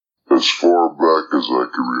As far back as I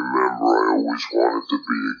can remember, I always wanted to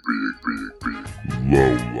be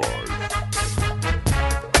low life.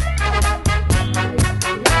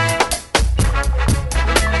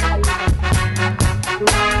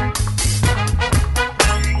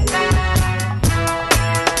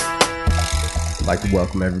 I'd like to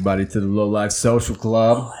welcome everybody to the Low Life Social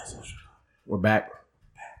Club. We're back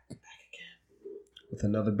again with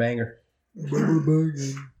another banger.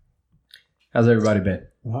 How's everybody been?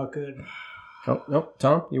 How good? Oh no,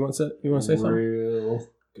 Tom, you want to say something? Real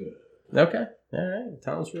good. Okay, all right.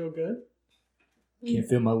 Tom's real good. Can't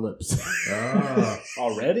feel my lips.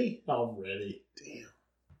 Already? Already. Damn.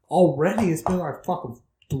 Already? It's been like fucking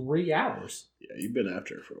 3 hours. Yeah, you've been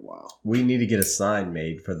after it for a while. We need to get a sign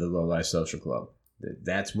made for the Low Life Social Club.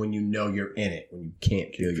 That's when you know you're in it. When you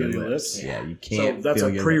can't feel your lips. Yeah, you can't. So that's feel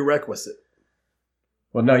a your prerequisite.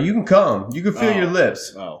 Well, no, you can come. You can feel your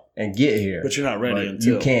lips Oh, and get here. but you're not ready But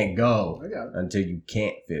until you can't go I got it. until you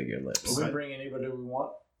can't feel your lips. We bring anybody we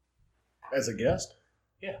want. As a guest.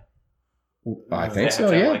 I They think have so.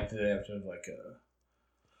 to have, Yeah. Like, they have to have like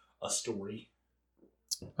a story.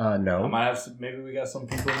 I No. might have some, maybe we got some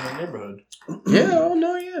people in the neighborhood. Yeah. Oh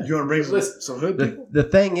no. Yeah. You want to bring some hood people? The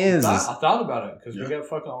thing is, I thought about it because Yeah. we got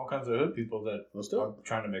fucking all kinds of hood people that Let's do it. are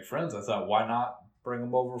trying to make friends. I thought, why not bring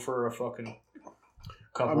them over for a fucking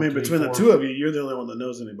couple? I mean, 3, between the 4. two of you, you're the only one that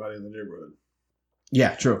knows anybody in the neighborhood.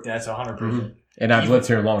 yeah, true. That's 100%. Mhm. And I've lived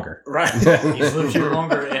here longer. Right. He's lived here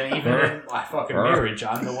longer, and even in my fucking marriage,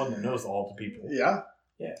 I'm the one that knows all the people. Yeah.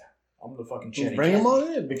 I'm the fucking Well, Chetty bring them Cat.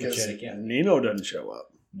 on in because Chetty Cat. Nino doesn't show up.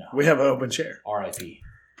 No. We have an open chair. R.I.P.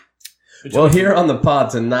 Well, here on the pod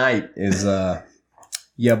tonight is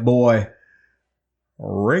your boy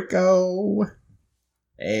Rico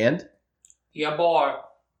and Yeah, boy.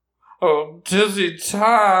 Oh, Dizzy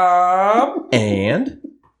Tom. and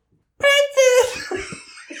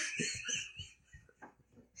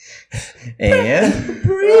and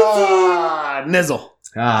Nizzle.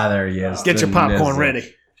 there he is. Get The your popcorn nizzle.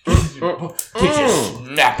 ready. Get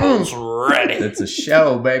your snappers ready. It's a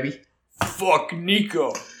show, baby. Fuck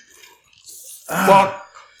Nico. Fuck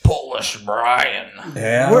Polish Brian.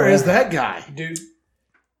 Yeah. Where is that guy? Dude,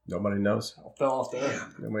 Nobody knows. I fell off there.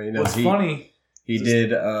 Nobody knows. What's funny? He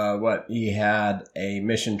did what? He had a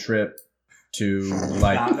mission trip to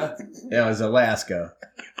like it was Alaska.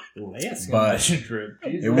 But mission trip.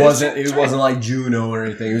 It wasn't like Juneau or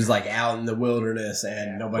anything. It was like out in the wilderness,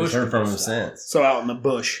 and nobody's Bush heard from him trip style. since. So out in the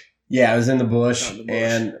bush. Yeah, it was in the bush, Out in the bush.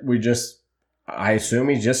 and I assume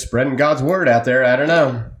he's just spreading God's word out there. I don't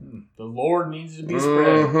know. The Lord needs to be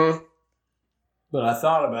spread. Mhm. But I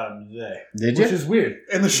thought about him today. Did you? Which is weird.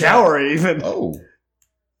 In the shower, even. Oh,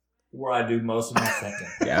 Where I do most of my thinking.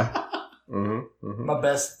 yeah. Mm-hmm. My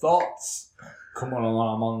best thoughts come on while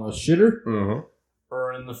I'm on the shitter Mm-hmm.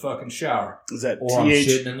 or in the fucking shower. Is that Or I'm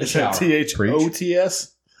shitting in the Is that shower.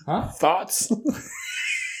 THOTS? Huh? Thoughts?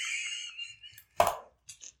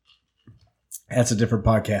 That's a different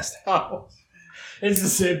podcast. Oh. It's the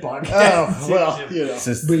same podcast. Oh, well, you know. It's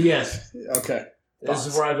just- But yes, Okay. this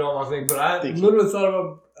is where I do all my thing. But I Thank you. literally thought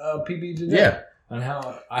about PB today. yeah. And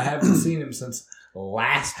how I haven't seen him since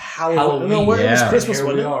last Halloween. Halloween. No, what? It was Yeah. Christmas, Here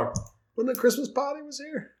we wasn't it? are. Wasn't it Christmas party was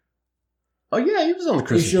here? Oh yeah, he was on the He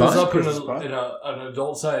Christmas shows pod. up in, Christmas pie. an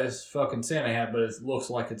adult-sized fucking Santa hat, but it looks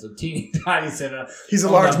like it's a teeny tiny Santa. He's a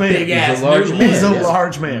on large a man. Big He's a ass large noodle. man. He's a Yeah.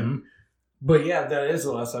 large man. Mhm. But yeah, that is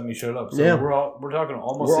the last time he showed up. So Yeah. we're talking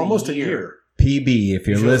almost We're almost a year. PB, if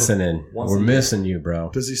you're He shows up listening, once we're a year. missing you, bro.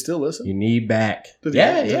 Does he still listen? You need back. Did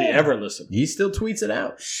yeah, he, Did he yeah. ever listen? He still tweets it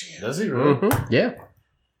out. Does he really? Mhm. Yeah.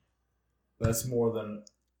 That's more than.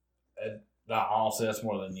 Honestly, that's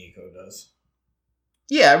more than Nico does.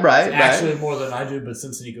 Yeah, right, It's actually more than I do, but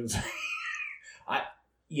since Nico's,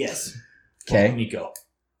 yes, Okay. Fuck Nico.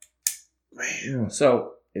 Man.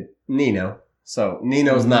 So Nino. So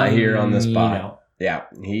Nino's not here on this pod. Nino. Yeah,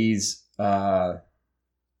 he's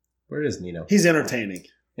where is Nino? He's entertaining.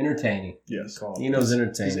 Entertaining. Yes. Nino's He's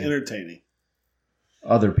entertaining. entertaining.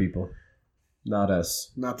 Other people, not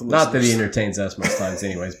us. Not the Not that he listeners. entertains us most times,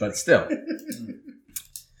 anyways. But still,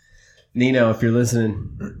 Nino, if you're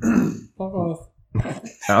listening, Fuck off.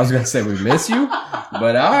 I was gonna say we miss you,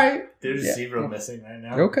 but all right. There's Yeah. zero missing right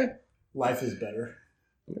now. Okay. Life is better.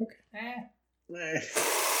 Eh.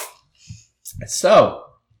 So,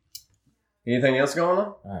 anything else going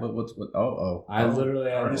on? All right. What? I literally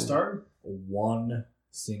have Already started? one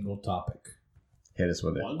single topic. Hit us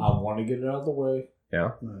with it. One? I want to get it out of the way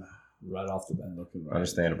Yeah, right off the bat. Looking right.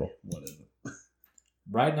 understandable. What is it?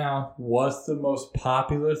 Right now, what's the most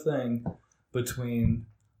popular thing between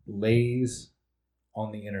Lays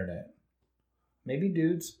on the internet? maybe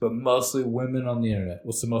dudes, but mostly women on the internet.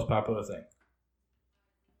 What's the most popular thing?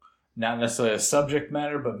 Not necessarily a subject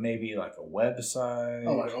matter, but maybe like a website.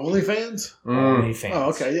 Oh, like OnlyFans? OnlyFans. Oh,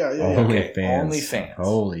 okay, yeah. OnlyFans. OnlyFans.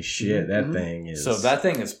 Holy shit, that Mhm. thing is. So that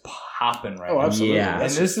thing is popping right Oh, now. absolutely. Yeah. And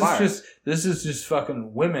That's this is just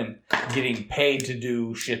fucking women getting paid to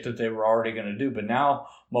do shit that they were already going to do. But now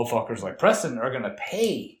motherfuckers like Preston are going to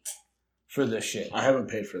pay for this shit. I haven't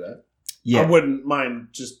paid for that. yeah. I wouldn't mind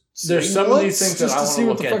just. There's seeing some of these once things that just I to want see to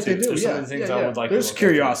what look the at fuck they too. do. There's some of the things I would like to There's look at,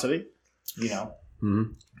 curiosity. You know?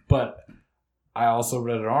 Mhm. But I also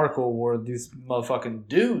read an article where these motherfucking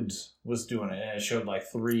dudes was doing it, and it showed like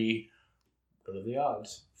 3. What are the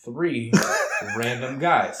odds? 3 random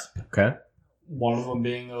guys. Okay. One of them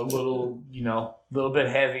being a little, little bit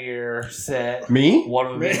heavier set. Me? One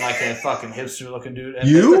of them being like a fucking hipster looking dude. And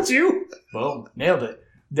You? That's you? Boom, nailed it.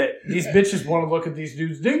 That these bitches want to look at these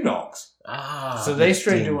dudes' ding dongs. Ah. So they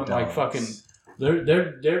straight ding doing like dongs. fucking.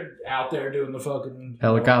 They're out there doing the fucking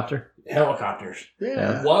Helicopter? helicopters.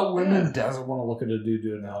 Yeah. What woman doesn't want to look at a dude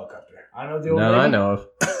doing a helicopter? I know the old No, lady. I know of.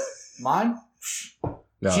 Mine.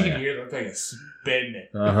 No, She yeah. can hear the thing spinning it.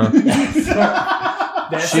 Uh-huh.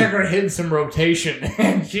 That sucker hitting some rotation,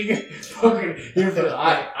 and she can fucking hear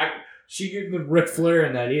the she getting the Ric Flair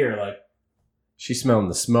in that ear. Like She's smelling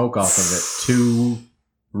the smoke off of it. 2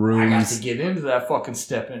 I got rooms. to get into that fucking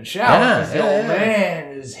step and shower because the old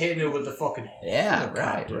man is hitting it with the fucking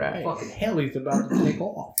helicopter. right. Fucking heli's about to take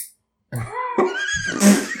off.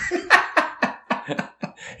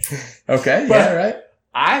 Okay, But- yeah, right.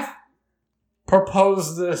 I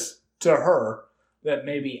proposed this to her that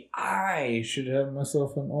maybe I should have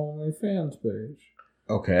myself an OnlyFans page.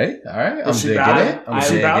 Okay, all right. I'm Was she digging about it. it? I'm Was she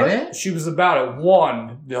digging about it. She was about it.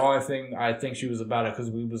 One, the only thing I think she was about it because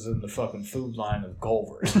we was in the fucking food line of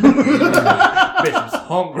Culver's. Bitch was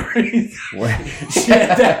hungry. She,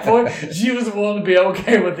 at that point, she was willing to be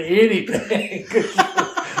okay with anything. 'Cause she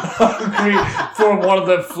was hungry for one of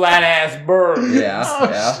the flat ass burgers.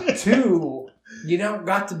 Yeah, yeah. 2, you don't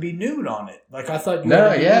got to be nude on it. Like I thought you No,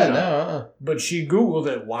 had to be yeah, nude no. on it. But she Googled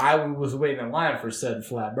it while we was waiting in line for said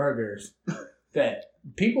flat burgers. That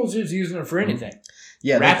people's just using it for anything.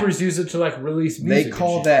 Yeah, Rappers use it to like release music. they and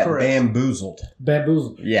call shit. that Correct. bamboozled.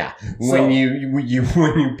 bamboozle. Yeah, So- when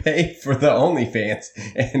you pay for the OnlyFans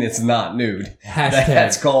and it's not nude,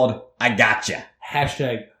 that's called I gotcha.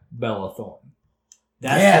 Hashtag Bella Thorne.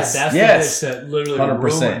 Yes, that's yes. the bitch that literally 100%.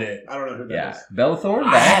 ruined it. I don't know who that Yeah, is. Bella Thorne, the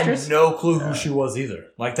I actress. had no clue who she was either.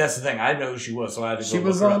 Like that's the thing. I didn't know who she was, so I had to go She look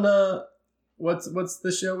was her on up. what's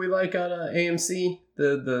the show we like on AMC?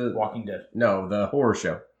 The Walking Dead, no, the horror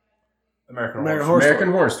show. American American Horror. Horror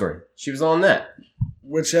American Horror Story. She was on that.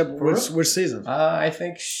 Which season? I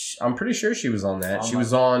think I'm pretty sure she was on that. I'm She not-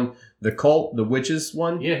 was on the cult, the witches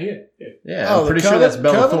one. Yeah. Yeah, Oh, I'm pretty the sure that's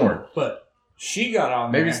Coven? Bella Coven? Thorne. But she got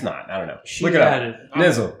on Maybe there. it's not. I don't know. She Look it up. added.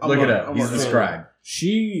 Nizzle, I'm look it working- up. I'm He's working. the scribe.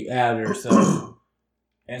 She added herself,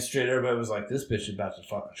 and straight everybody was like, "This bitch is about to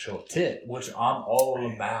fucking show a tit," which I'm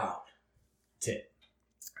all about. Tit.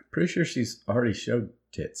 Pretty sure she's already showed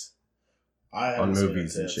tits I on haven't seen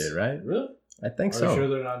movies her and tits. shit, right? Really? I think Are so. you sure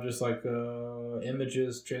they're not just like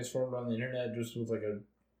images transformed on the internet just with like a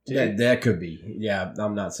That could be. Yeah,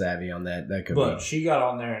 I'm not savvy on that. That could But be. she got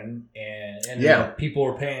on there and Yeah. people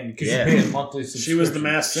were paying because Yeah. she paid a monthly subscription. She was the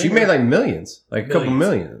masked She singer. made like millions, like a couple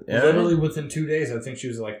million. Yeah. Literally within 2 days, I think she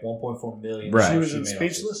was like 1.4 million. Right. She was in made off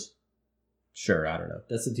Speechless. Sure, I don't know.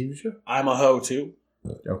 this. That's a TV show. I'm a hoe too.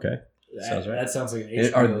 Okay. Sounds right. That sounds like an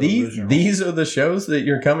HBO Are these original. these are the shows that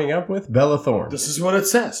you're coming up with? Bella Thorne. This is what it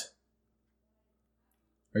says.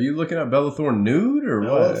 Are you looking at Bella Thorne nude or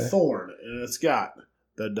Bella what? Thorne, and it's got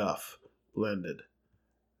the Duff blended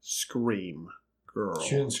Scream Girl.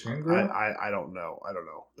 She didn't Scream Girl? I don't know. I don't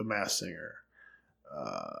know. The Masked Singer.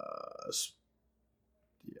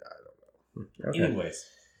 Okay. Anyways,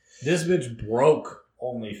 this bitch broke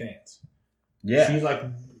OnlyFans. Yeah.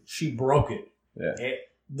 She broke it. Yeah.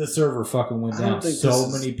 The server fucking went I don't down. think So this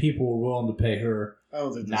is- many people were willing to pay her I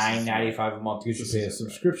don't think this is- $9.95 a month because This you pay a isn't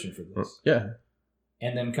right. subscription for this. Yeah.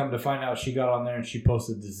 And then come to find out, she got on there and she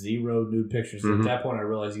posted the 0 nude pictures. So Mhm. at that point, I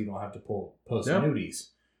realized you don't have to post Yeah.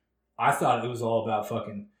 nudies. I thought it was all about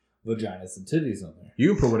fucking vaginas and titties on there.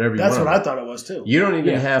 You can put whatever you That's want. what I thought it was too. You don't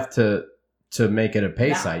even Yeah. have to make it a pay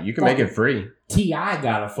Nah, site. You can make it free. T.I.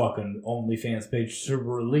 got a fucking OnlyFans page to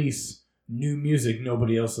release new music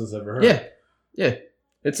nobody else has ever heard. Yeah. Yeah.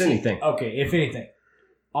 It's anything. Okay, if anything,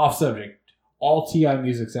 off subject, all T.I.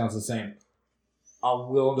 music sounds the same. I'm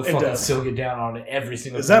willing to It fucking does. still get down on it every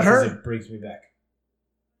single Is time that her? because it brings me back.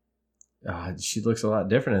 She looks a lot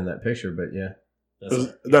different in that picture, but yeah. That's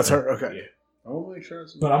her. That's her. Okay. Yeah. I want to make sure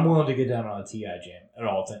it's. But I'm willing to get down on a T.I. jam at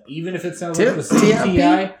all times. Even if it sounds Tip- like the same TIP?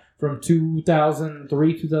 T.I. from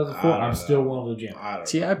 2003, 2004, I don't I'm know. still willing to jam. I don't know.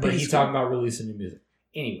 TIP. But he's talking about releasing new music.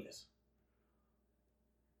 Anyways.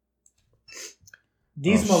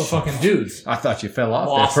 These Oh, motherfucking dudes. I thought you fell off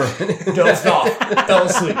Lost. there for a minute. Dozed off. Fell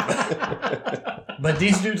asleep. But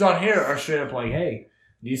these dudes on here are straight up like, hey,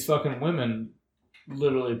 these fucking women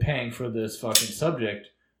literally paying for this fucking subject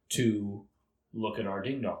to look at our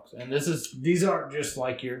ding dongs. And these aren't just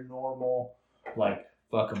like your normal, like,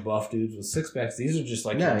 fucking buff dudes with six packs. These are just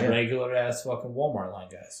like Yeah, your yeah. regular ass fucking Walmart line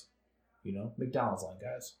guys. You know, McDonald's line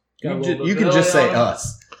guys. Got a You, little ju- bit you can of just belly say on 'em.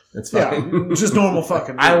 us. It's fine. Yeah, just normal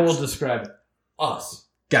fucking. I will dudes. describe it. Us.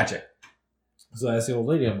 Gotcha. So I asked the old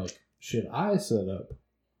lady, I'm like, should I set up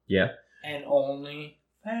Yeah. an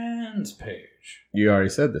OnlyFans page? You already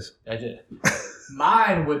said this. I did.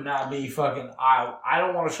 Mine would not be fucking. I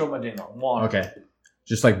don't want to show my ding dong. One, Okay.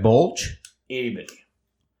 Just like Bulge? itty bitty.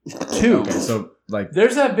 Two, Okay, so like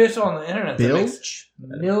there's that bitch on the internet that makes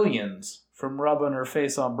Bilge? millions from rubbing her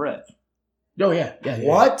face on bread. Oh, yeah. Yeah. yeah.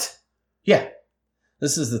 What? Yeah.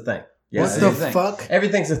 This is the thing. Yeah, What This the is the thing. fuck?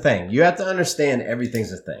 Everything's a thing. You have to understand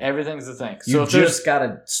everything's a thing. Everything's a thing. You So if there's, just got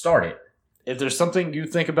to start it. if there's something you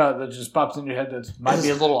think about that just pops in your head that might be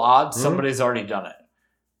a little odd, somebody's already done it.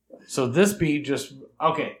 So this be just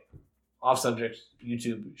okay. Off subject.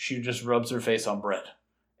 YouTube. She just rubs her face on bread.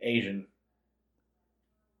 Asian.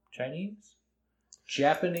 Chinese?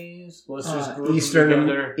 Japanese? Let's just group them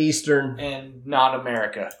together. Eastern. And not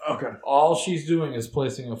America. Okay. All she's doing is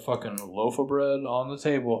placing a fucking loaf of bread on the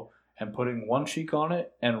table and putting one cheek on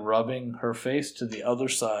it and rubbing her face to the other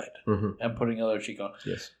side Mhm. and putting the other cheek on.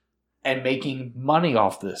 Yes. And making money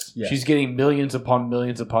off this. Yeah. She's getting millions upon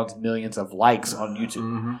millions upon millions of likes on YouTube.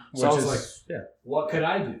 Mm-hmm. So I was like, yeah. what could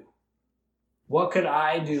I do? What could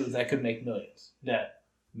I do that could make millions? That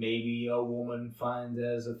maybe a woman finds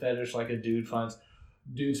as a fetish like a dude finds.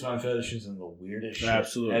 Dudes find fetishes in the weirdest shit.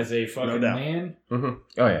 Absolutely. As a fucking No doubt. man, Mm-hmm.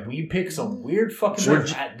 Oh, yeah. we pick some weird fucking Sure.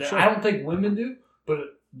 things. I don't think women do, but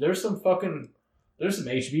there's some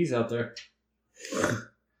HBs out there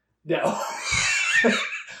that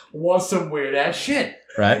want some weird ass shit.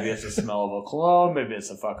 Right? Maybe it's the smell of a cologne. Maybe it's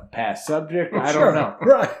a fucking past subject. I Sure. don't know.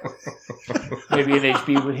 Right. Maybe an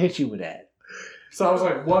HB would hit you with that. So I was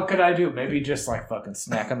like, what could I do? Maybe just like fucking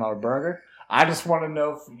snacking on a burger. I just want to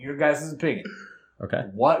know from your guys' opinion. Okay.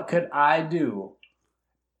 What could I do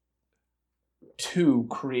to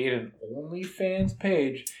create an OnlyFans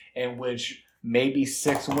page in which maybe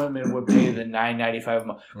 6 women would pay the $9.95 a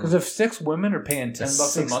month? Because if 6 women are paying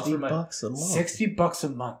 $10 a month for my $60 a month. $60 a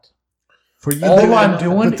month. For you. All I'm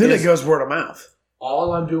doing But then is it goes word of mouth.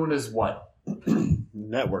 all I'm doing is what?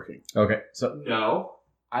 Networking. Okay. So, No,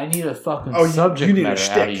 I need a fucking Oh, subject you need a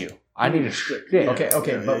matter out of shtick. you. I need a shtick. shtick. okay.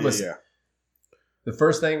 Yeah, But yeah, listen. yeah. The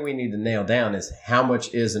first thing we need to nail down is how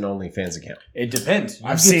much is an OnlyFans account? It depends. You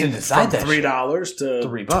I've get seen to decide from that shit. $3 to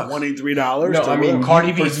 $3. $23. No, to I mean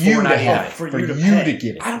Cardi for B's you to $4.99. have, For for you to you pay. to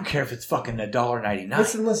get it. I don't care if it's fucking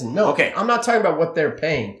 $1.99. Listen. No, Okay. I'm not talking about what they're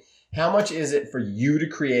paying. How much is it for you to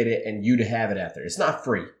create it and you to have it out there? It's not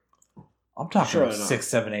free. I'm talking Sure about enough. $6,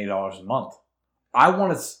 $7, $8 a month. I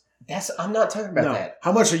want to. I'm not talking about No. that.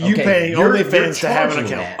 How much are you Okay, paying you're OnlyFans to have an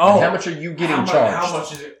charging account? that. Oh. How much are you getting how charged? How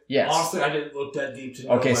much is it? Yes. Honestly, I didn't look that deep to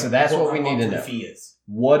know. Okay, so that's what we my need to monthly know. Fee is.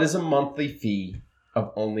 What is a monthly fee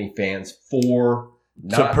of OnlyFans for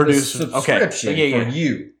not produce- the okay. subscription Yeah. for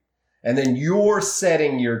you? And then you're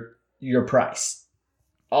setting your price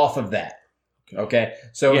off of that. Okay?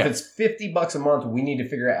 So Yeah. if it's $50 a month, we need to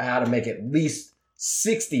figure out how to make at least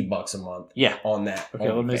 $60 a month Yeah. on that.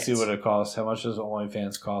 Okay, let me see OnlyFans. what it costs. How much does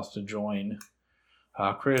OnlyFans cost to join?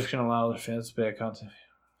 Creators can allow their fans to pay a content.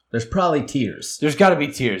 There's probably tiers. There's got to be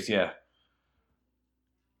tiers, yeah.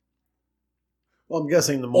 Well, I'm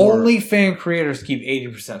guessing the more. Only fan creators keep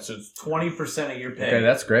 80%, so it's 20% of your pay. Okay,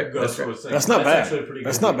 that's great. goes That's to great. a thing. That's not bad. Actually a pretty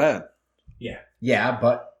That's good not deal. bad. Yeah,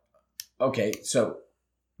 but okay, so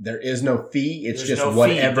there is no fee. It's There's just no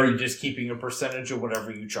whatever. fee. They're just keeping a percentage of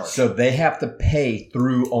whatever you charge. So they have to pay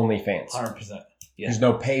through OnlyFans. 100%. Yeah. There's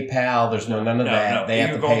no PayPal. There's none of No, that. no. They have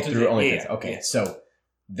You're to going pay through through the- OnlyFans. yeah, Okay, yeah. so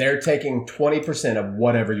they're taking 20% of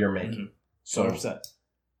whatever you're making. So 100%.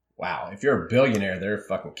 wow, if you're a billionaire, they're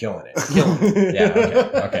fucking killing it. Killing.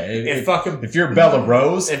 Yeah, okay. If If you're Bella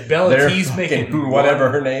Rose, if Bella they're T's fucking making whatever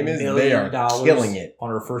her name is, $1 they are million killing it. on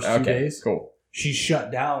her first 2 Okay, days, cool. she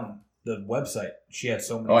shut down the website. She had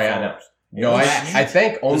so many Oh, yeah, I know. followers. It No, crashed. I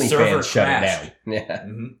think server OnlyFans shut it crashed. down. Yeah.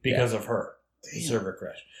 Because of her. The server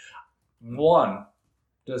crash. One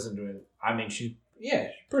doesn't do it. I mean, she's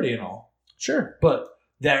pretty and all. Sure. But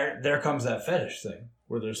there comes that fetish thing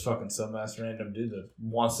where there's fucking some ass random dude that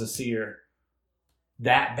wants to see her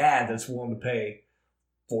that bad that's willing to pay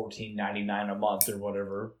 $14.99 a month or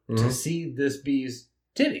whatever to see this bee's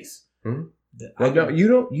titties. Mm-hmm. Well, no,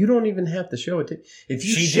 you don't even have to show it. If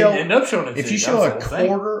you didn't end up showing it. If you show a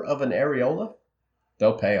quarter of an areola,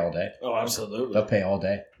 they'll pay all day. Oh, absolutely. They'll pay all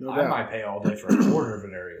day. No I doubt. might pay all day for a quarter of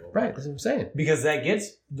an areola. Right, that's what I'm saying. Because that gets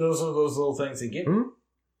those are those little things that get Mhm.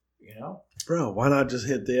 you know. Bro, why not just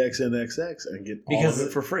hit the XNXX and get all of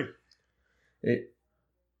it for free?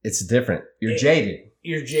 It's different. You're jaded.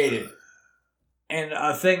 You're jaded. And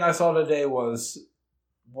a thing I saw today was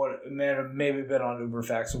what may have maybe been on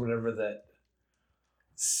UberFacts or whatever that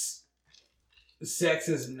sex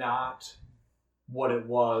is not what it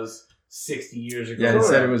was 60 years ago. Yeah, they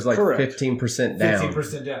said it was like Correct. 15% down.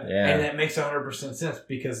 15% down. Yeah. And that makes 100% sense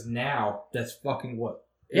because now that's fucking what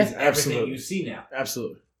is Yeah, everything absolutely. you see now.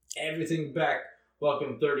 Absolutely. Everything back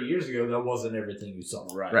fucking 30 years ago, that wasn't everything you saw.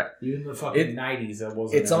 Right. Right. Even the fucking 90s, that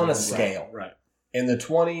wasn't It's on a everything. scale. Right. In the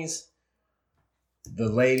 20s, the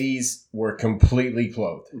ladies were completely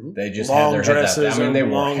clothed. Mhm. They just Long had their heads dresses. up. I mean, they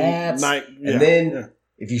and wore long hats. night. Yeah. And then Yeah.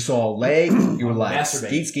 if you saw a leg, you were like, Masturbate.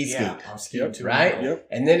 skeet, skeet, skeet. Yeah, I'm skeeting Yep. too. Right? Yep.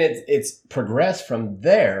 And then it's progressed from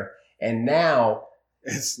there, and now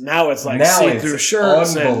It's like Now see-through it's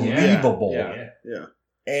shirts. unbelievable. Yeah. Yeah.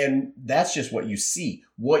 And that's just what you see.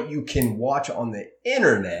 What you can watch on the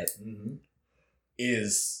internet Mm-hmm.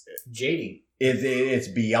 is Jading. it's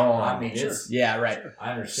beyond. I mean, it's. Yeah, right.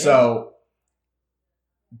 I understand. So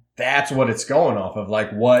that's what it's going off of.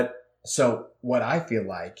 Like what I feel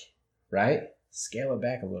like, right? Scale it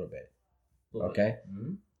back a little bit. Okay?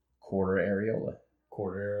 Mm-hmm. Quarter areola.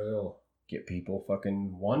 Quarter areola. Get people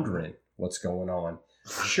fucking wondering what's going on.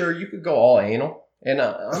 Sure, you could go all anal, and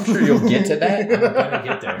I'm sure you'll get to that. I'm gonna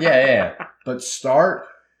get there. Yeah. But start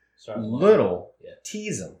Start little. Yeah.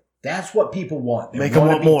 Tease them. That's what people want. They Make them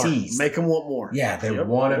wanna want be more. teased. Make them want more. Yeah, they Yep.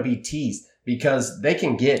 want to be teased because they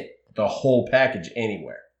can get the whole package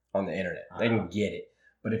anywhere on the internet. They can get it.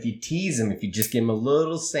 But if you tease them, if you just give them a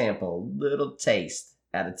little sample, a little taste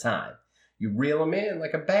at a time, you reel them in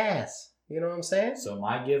like a bass. You know what I'm saying? So am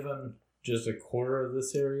I giving just a quarter of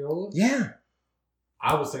this areola? Yeah.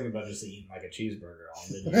 I was thinking about just eating like a cheeseburger on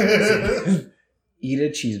it. Eat a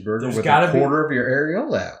cheeseburger There's with gotta a be- quarter of your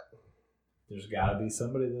areola out. There's got to be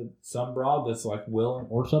some broad that's like willing,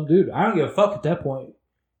 or some dude. I don't give a fuck at that point.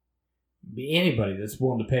 Be anybody that's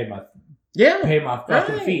willing to pay my Yeah.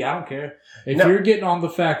 fucking Right. fee. I don't care. If No. you're getting on the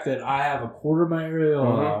fact that I have a quarter of my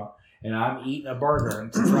areola Mhm. out and I'm eating a burger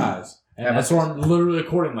and some fries, and Have that's a- what I'm literally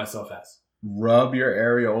recording myself as. Rub your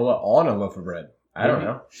areola on a loaf of bread. I don't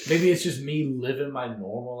know. Maybe it's just me living my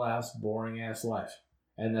normal ass, boring ass life,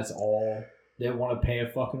 and that's all they want to pay a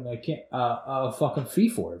fucking fee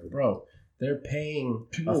for it. Bro, they're paying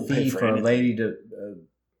People a will pay fee for for a anything. lady to,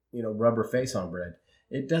 rub her face on bread.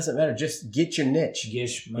 It doesn't matter. Just get your niche.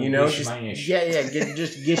 Gish my, You know, gish just my niche.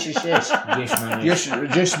 just gish your shish. Gish my niche.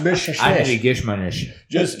 Just mish your I need to shish. gish my niche.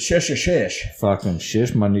 Just shish your shish. Fucking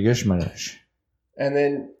shish money, gish my niche. And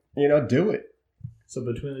then, do it. So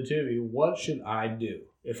between the two of you, what should I do?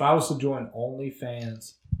 If I was to join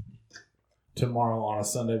OnlyFans tomorrow on a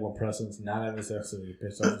Sunday when Preston's not having sex with you,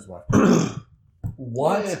 pissed off his wife,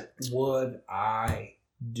 what would I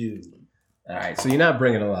do? All right. So you're not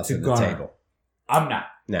bringing a lot to the garner. table. I'm not.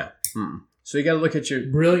 No. Mm-mm. So you got to look at your.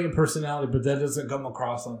 Brilliant personality, but that doesn't come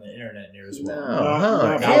across on the internet near as No. well. Huh.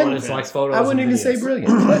 Not Not when And it's like photos. I wouldn't and even say videos.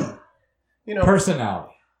 brilliant, but,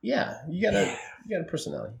 Personality. yeah, you got a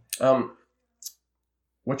personality.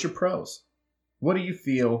 What's your pros? What do you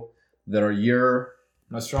feel that are your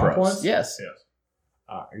My strong pros? points? Yes.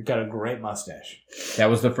 You got a great mustache. That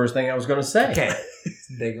was the first thing I was going to say. Okay.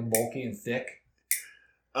 It's big and bulky and thick.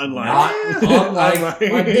 Unlike. Not Yeah.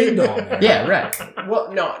 unlike my ding dong. Yeah, right.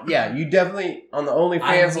 Well, no, yeah, you definitely on the I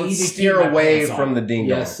OnlyFans. need Let's to steer keep my away pants from on. the ding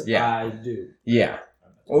dong. Yes, Yeah, I do. yeah,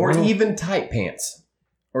 or Well, even tight pants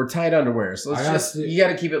or tight underwear. So you got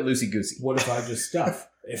to keep it loosey goosey. What if I just stuff?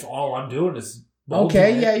 If all I'm doing is Okay,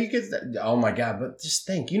 bulging yeah, it, you could. Oh my god, but just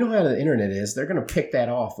think, you know how the internet is. They're gonna pick that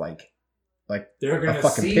off like they're gonna a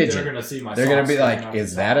fucking see. pigeon. They're gonna see my. they're gonna socks be standing like, on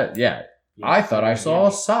 "Is the that top. a yeah?" Yeah. I thought I saw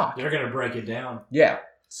a sock. They're gonna break it down. Yeah.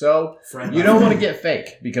 So Friend you by don't want to friend. get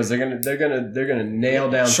fake because they're gonna nail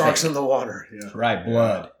down Sharks fake. in the water. Yeah. Right,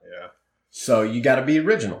 blood. Yeah. So you got to be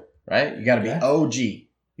original, right? You got to be Yeah. OG. You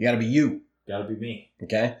got to be you. Gotta be me.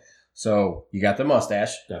 Okay. So you got the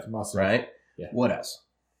mustache, Got the mustache. right? Yeah. What else?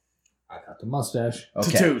 I got the mustache.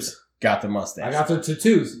 Okay. Tattoos. Got the mustache. I got the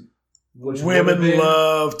tattoos. Which Women would have been-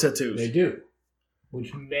 love tattoos. They do.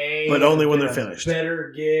 Which may But only when have they're been a finished.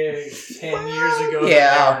 Better gig 10 years ago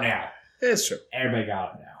yeah. than they are now. It's true. Everybody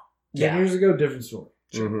got it now. 10 Yeah. years ago, different story.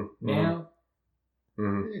 Mhm, Now,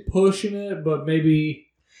 pushing it, but maybe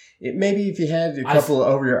Maybe if you had a couple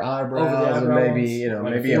over your eyebrows, and maybe like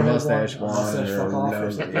maybe a mustache one, one, mustache fuck off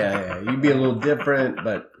or something. yeah, you'd be a little different,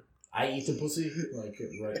 but I eat the pussy, like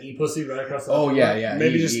eat pussy right across the yeah,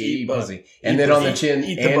 Maybe just eat butt. pussy, and then on the chin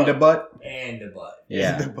eat the and the butt, and the butt.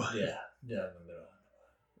 yeah. The butt. Yeah, in the middle.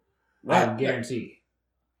 Right. I guarantee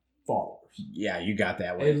followers. Yeah, you got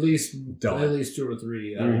that one. At least Done. at least 2 or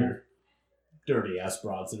 3 other dirty ass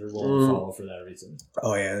broads that are willing to follow for that reason.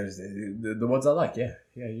 Oh yeah, there's the ones I like. Yeah.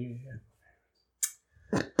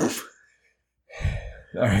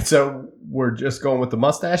 All right, so we're just going with the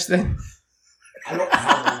mustache then. I don't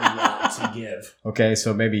have a lot to give. Okay,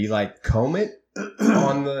 so maybe like comb it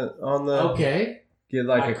on the Okay. get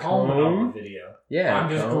like I a comb it on the comb. video. Yeah, I'm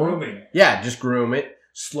just comb. grooming. Yeah, just groom it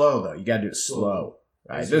slow though. You gotta do it slow.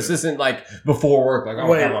 Right. Yes, This sir. isn't like before work. Like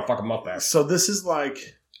Wait. I have my fucking mustache. So this is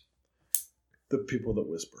like the people that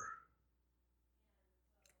whisper.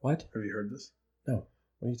 What? Have you heard this? What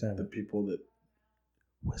are you talking The about? people that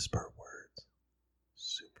whisper words,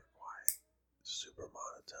 super quiet, super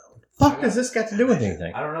monotone. Fuck does this got to do with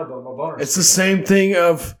anything? I don't know, but my boner. It's the same thing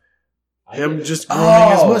of I him get it. just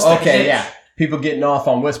grooming his mustache. okay, yeah. People getting off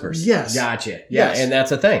on whispers. Yes. Gotcha. Yeah, Yes. and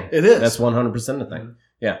that's a thing. It is. That's 100% a thing.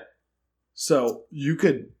 So you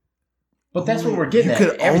could. But that's what we're getting you at.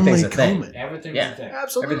 could Everything's a only thing. comb it. Everything's Yeah. a thing.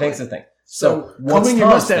 Absolutely. Everything's a thing. So So what's combing your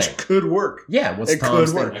Tom's mustache thing? could work. Yeah, what's It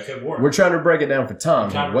Tom's could thing? work. It could work. We're trying to break it down for Tom.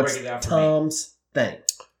 I'm trying to What's break it down for me. Tom's thing?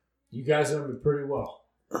 You guys know me pretty well.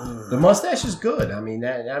 The mustache is good. I mean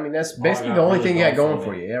that's basically got the only really thing you got going going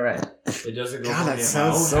for for you. Yeah, right. It doesn't go God, for that me in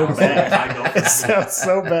sounds my so own house. bad. I go for It me. sounds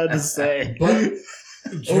so bad to say. But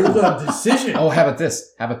you're the decision. Oh, how about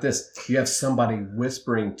this? How about this? You have somebody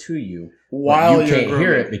whispering to you While but you you're can't hear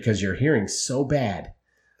grooming. it because your hearing's so bad.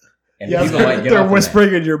 And Yeah, people might get they're off on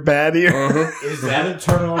whispering in your bad ear. that. Mhm. Is that a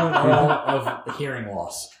turn on and off of hearing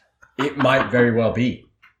loss? It might very well be.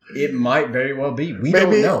 It might very well be. We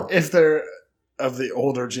Maybe don't know. if they're of the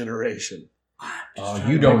older generation. Oh,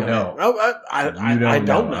 you don't know. Oh, I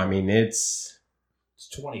don't know. I mean, it's It's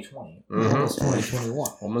 2020. Mhm. Almost 2021.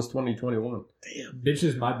 almost 2021. Damn.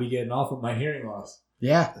 Bitches might be getting off of my hearing loss.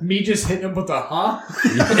 Yeah. Me just hitting them with a huh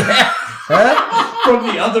Huh? from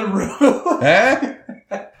the other room. Huh?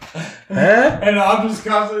 Huh? And I'm just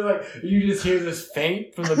constantly like, you just hear this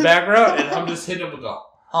faint from the background, and I'm just hitting them with a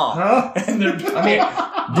huh. And they're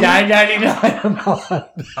 $9.99 a month.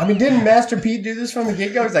 I mean, didn't Master Pete do this from the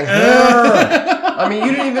get go? He's like, huh? I mean,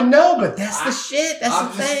 you didn't even know, but that's the shit. That's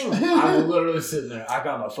I'm the just- thing. I'm literally sitting there. I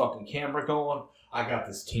got my fucking camera going. I got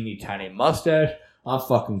this teeny tiny mustache. I'm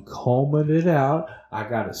fucking combing it out. I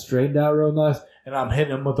got it straightened out real nice. And I'm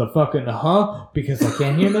hitting him with a fucking huh because I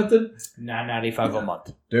can't hear nothing. $9.95 a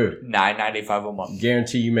month. Dude, $9.95 a month.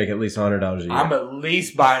 guarantee you make at least $100 a year. I'm at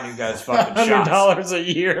least buying you guys fucking shots. $100 a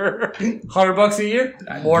year. $100 a year?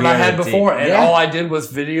 More than I had Guaranteed. before. And Yeah. all I did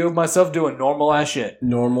was video myself doing normal ass shit.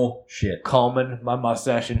 Normal shit. Combing my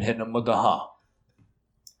mustache and hitting him with the huh.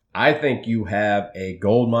 I think you have a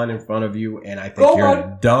gold mine in front of you, and I think Gold you're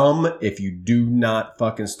mine? dumb if you do not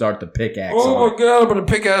fucking start the pickaxe Oh on my it. god, I'm gonna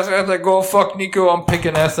pick ass at that gold. Fuck Nico, I'm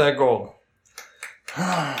picking ass that gold.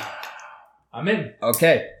 I'm in.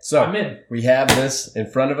 Okay, so I'm in. we have this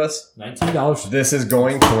in front of us. $19. This is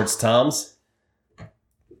going towards Tom's.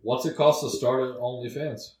 What's it cost to start at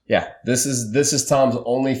OnlyFans? Yeah, this is Tom's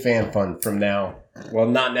only fan fund from now. Well,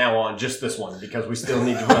 not now on, just this one because we still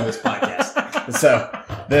need to run this podcast. So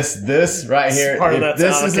this right here, Part of if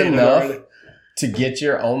that's this is allocated enough already. to get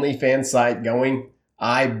your OnlyFans site going,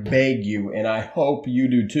 I beg you, and I hope you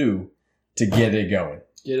do too, to get it going.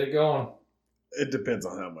 Get it going. It depends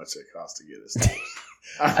on how much it costs to get it started.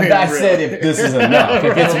 I said if this is enough.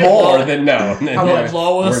 If it's more, then no. Then How yeah, much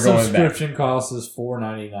lowest we're going subscription cost is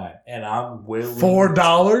 $4.99, and I'm willing.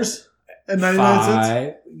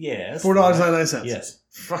 $4.99. Yes. $4.99. Yes.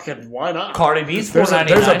 Fucking why not? Cardi B's There's a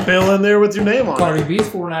 $4.99. bill in there with your name on Cardi it. B's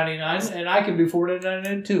 $4.99, and I can do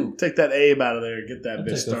 $4.99 too. Take that Abe out of there and get that I'll bitch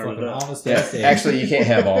take the started fucking up. honest Yeah, ass day. actually, you can't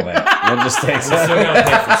have all that. We'll just take We still gotta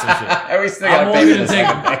pay for some shit. We still I'm gotta only pay for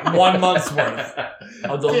gonna this. take 1 month's worth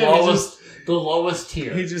of the Yeah, lowest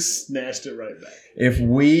tier. He just snatched it right back.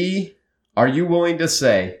 Are you willing to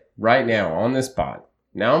say right now on this pod,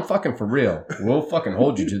 now I'm fucking for real, we'll fucking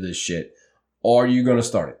hold you to this shit, or are you going to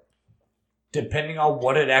start it? Depending on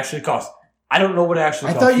what it actually costs. I don't know what it actually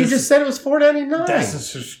I costs. thought you This just is- said it was $4.99. That's a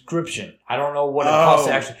subscription. I don't know what it costs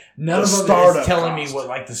Oh, actually. None the of them startup is telling cost. me what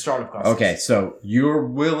like the startup cost. Okay, so you're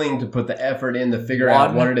willing to put the effort in to figure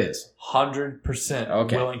out what it is. 100%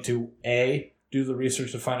 Okay. willing to A, do the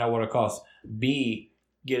research to find out what it costs. B,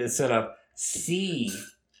 get it set up. C,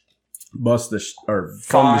 Bust the or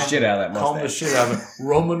comb the shit out of that Comb the mustache. shit out of it.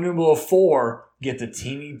 Roman numeral 4, get the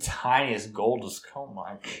teeny tiniest goldest comb,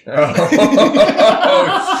 Mike. Oh,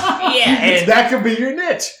 Yeah, That could be your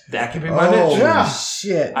niche. that could be my oh niche. Yeah.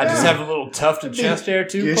 shit! I just have a little tufted chest hair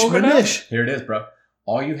too. Gish Polka dot. niche. Here it is, bro.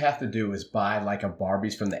 All you have to do is buy like a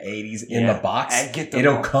Barbies from the 80s in Yeah, the box. and get the-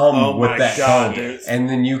 It'll come Oh with my that God, comb. dude. And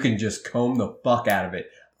then you can just comb the fuck out of it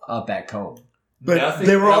up that comb. But Nothing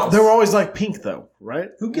they were else. always like pink though, right?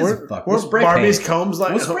 Who gives a Weren't- fuck? weren't We'll spray Barbie's paint. combs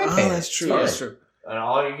like We'll spray oh, paint. that's true. Yeah. That's true. And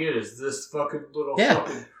all you get is this fucking little Yeah.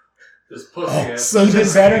 fucking this pussy Oh, ass. so Even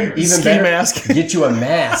just better, even ski better. mask. Get you a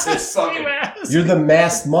mask. This fucking You're the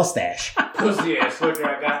masked mustache. pussy ass. Look what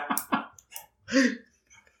I got.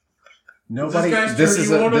 Nobody. Is This this is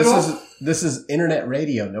guy's turn? You wanna go? this is internet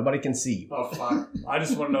radio. Nobody can see you. Oh fuck! I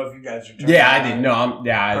just want to know if you guys are. turning Yeah, I around. didn't know. I'm.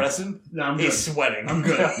 Yeah, I, Preston, No, I'm good. he's sweting. I'm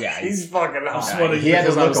good. Yeah, he's fucking hot. I'm sweating He had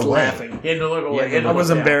to because I look was away. laughing. He had to look away. Yeah, He had to I was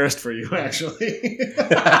look down. embarrassed for you, actually. Can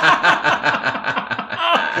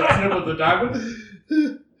I hit him with the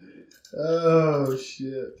diamond? Oh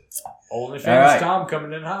shit! OnlyFans All right. Tom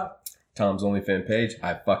coming in hot. Tom's OnlyFans page.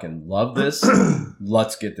 I fucking love this.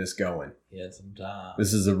 Let's get this going. He had some time.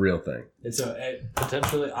 This is a real thing. It's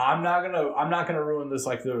potentially. I'm not gonna ruin this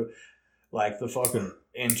like the fucking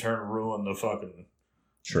intern ruined the fucking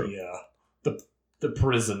True. the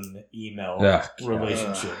prison email Yeah.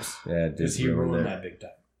 relationships Yeah, dude. because he ruined that big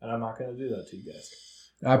time, and I'm not gonna do that to you guys.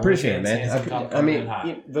 I appreciate it, man. OnlyFans Tom I coming mean, in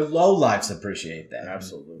hot. the low lives appreciate that.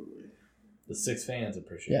 Absolutely. The 6 fans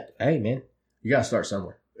appreciate. Yeah. Hey, man. You gotta start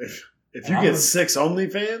somewhere. If you get 6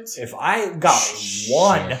 OnlyFans, If I got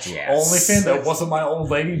one Shit, yes. OnlyFans that wasn't my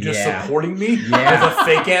old lady just Yeah. supporting me Yeah. with a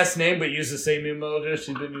fake ass name but used the same email address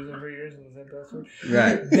she's been using for years and the same password,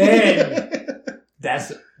 Right. then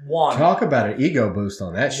that's one. Talk about an ego boost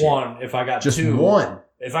on that shit. One. If I got Just two, one.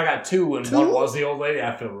 If I got two and one was the old lady,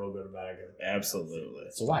 I feel real good about it. absolutely.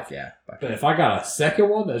 It's a wife. Yeah. Fuck But it. if I got a second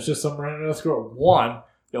one that's just some random ass girl, one,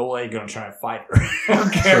 the old lady gonna try and fight her. I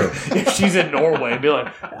don't care if she's in Norway and be like,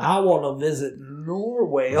 I want to visit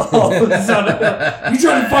Norway all of a sudden. You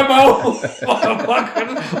trying to find my old fucking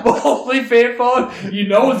OnlyFans phone? You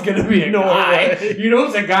know it's gonna be a guy. You know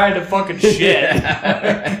it's a guy in the fucking shit.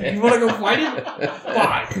 You want to go fight it?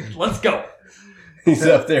 Fine, let's go. He's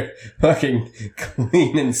up there fucking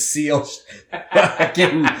cleaning seal.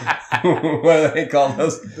 Fucking, what do they call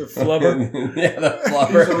those? The flubber. Yeah, the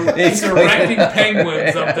flubber. He's cleaning- erecting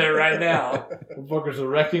penguins up there right now. The fucker's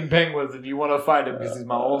erecting penguins, and you want to fight him because he's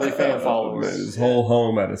my only fan follower. His whole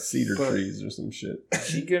home out of cedar But- trees or some shit.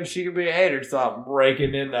 She can be a hater. Stop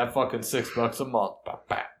breaking in that fucking $6 a month.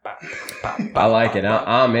 I like it.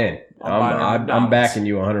 I'm in. I'm buying her I'm McDonald's. backing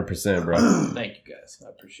you 100%, bro. Thank you guys. I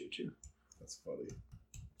appreciate you. That's funny.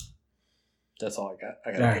 That's all I got.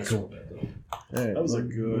 I got All right, this cool. one. All right, That was a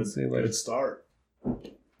let's good, see you later. good start.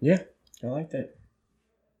 Yeah, I like that.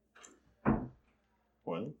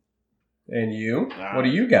 Well, And you? What do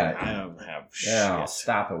you got? I don't have shit. Oh,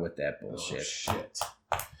 stop it with that Oh, bullshit. shit.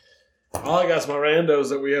 All I got is my randos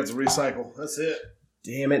that we have to recycle. That's it.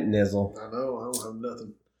 Damn it, Nizzle. I know. I don't have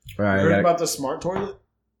nothing. All right, You I heard got about the smart toilet?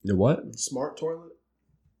 the what? Smart toilet?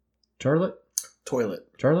 Turlet?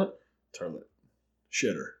 Toilet. Turlet? Toilet.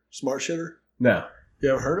 Shitter. Smart shitter? No. You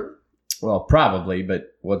ever heard of it? Well, probably,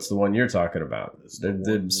 but what's the one you're talking about? It's The,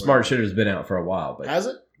 the one the smart where- shitter's been out for a while, but Has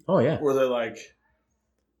it? oh yeah, Where they're like,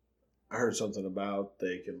 I heard something about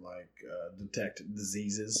they can like detect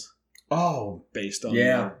diseases oh based on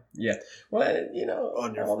yeah, yeah. Well, you know,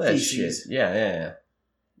 On your all that feces. shit. Yeah.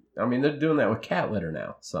 I mean, they're doing that with cat litter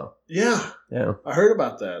now, so Yeah, yeah, I heard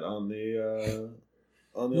about that on the Yeah.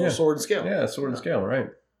 old sword and scale. yeah, sword and scale, right?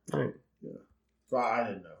 Right. Well, I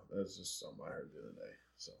didn't know. That's just something I heard the other day.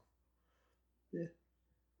 So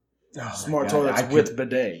Oh, my smart God, toilets I with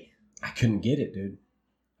bidet. I couldn't get it, dude.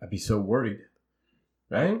 I'd be so worried,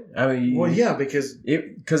 right? I mean, Well, yeah, because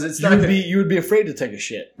because it's you not would gonna, you would be afraid to take a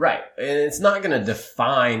shit. right, and it's not going to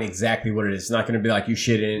define exactly what it is. It's not going to be like you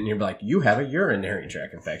shit in it and you're like you have a urinary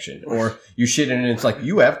tract infection, or you shit in it and it's like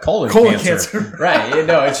you have colon cancer. Right? You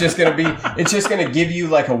know, it's just going to give you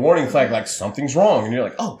like a warning flag, like something's wrong, and you're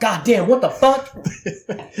like, oh goddamn, what the fuck?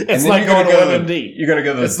 It's like going to WebMD. You're going to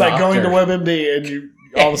go to the It's like going to WebMD and you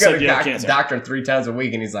all of a sudden you have cancer. Doctor 3 times a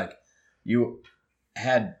week, and he's like, you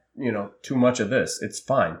had too much of this. It's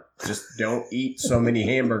fine. Just don't eat so many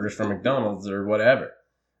hamburgers from McDonald's or whatever.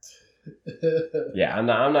 Yeah, I'm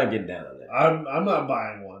not getting down on that. I'm not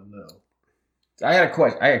buying one. No. I got a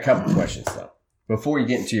question. I got a couple questions though before you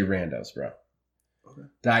get into your randos, bro. Okay.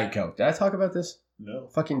 Diet Coke. Did I talk about this? No.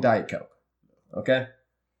 Fucking Diet Coke. Okay.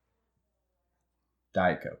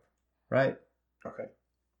 Diet Coke. Right. Okay.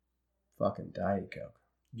 Fucking Diet Coke.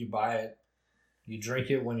 You buy it. You drink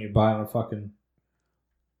it when you're buying a fucking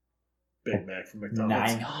Big Mac from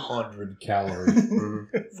McDonald's. 900 calorie Number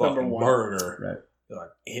fucking one. burger. Right. You're like,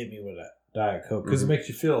 hit me with that Diet Coke. Because it makes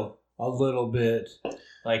you feel a little bit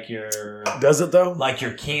like you're Does it though?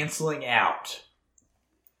 canceling out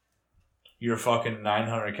your fucking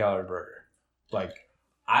 900 calorie burger. Like,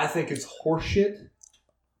 I think it's horseshit,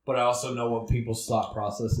 but I also know what people's thought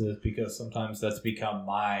process is because sometimes that's become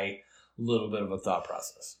my little bit of a thought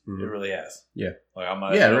process. Mhm. It really has. Yeah. Like, I'm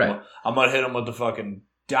gonna hit them with the fucking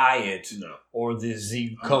diet No. or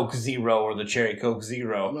the Coke Zero or the Cherry Coke I'm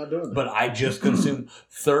Zero, not doing that. but I just consumed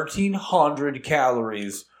 1,300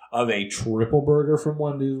 calories of a triple burger from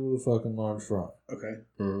Wendy's with a fucking large fry.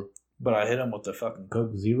 Okay. But I hit them with the fucking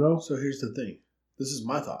Coke Zero. So here's the thing. This is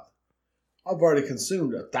my thought. I've already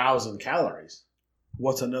consumed 1,000 calories.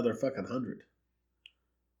 What's another fucking 100?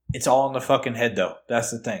 It's all in the fucking head, though.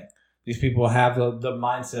 That's the thing. These people have the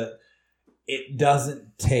mindset. It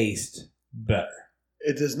doesn't taste better.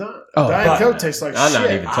 It does not. Oh, Diet but- Coke tastes like I'm shit. not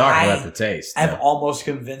even talking about the taste. I've No. almost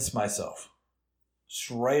convinced myself,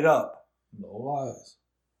 straight up, no lies,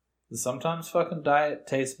 that sometimes fucking diet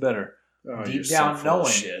tastes better. Oh, Deep you're so down full of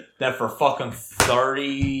knowing shit. that for fucking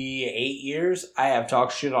 38 years, I have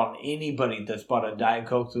talked shit on anybody that's bought a Diet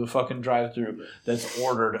Coke through the fucking drive-thru that's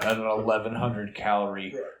ordered an 1,100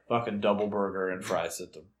 calorie fucking double burger and fries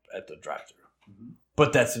at the drive-thru. Mhm.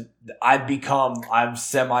 But I'm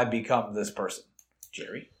semi-become this person.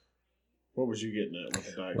 Jerry? What was you getting at with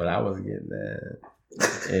the Diet What Coke? I was getting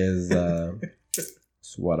at is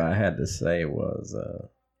so what I had to say was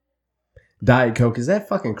Diet Coke, is that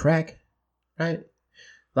fucking crack? Right?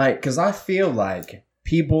 Like, because I feel like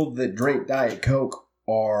people that drink Diet Coke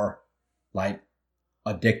are like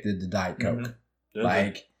addicted to Diet Coke. Mhm.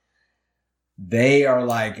 Like, they are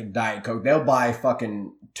like Diet Coke. They'll buy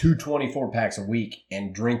fucking 2 24 packs a week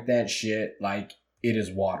and drink that shit like it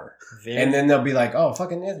is water. And then they'll be like, oh,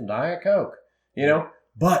 fucking it's Diet Coke. You know?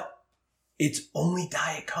 But it's only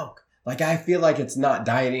Diet Coke. Like, I feel like it's not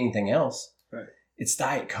Diet anything else. Right. It's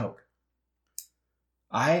Diet Coke.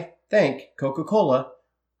 I think Coca-Cola,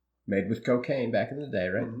 made with cocaine back in the day,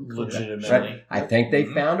 right? legitimately. Right? I think they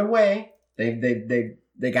Mhm. found a way.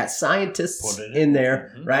 They got scientists Put it in in.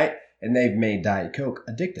 there, Mhm. right? And they've made Diet Coke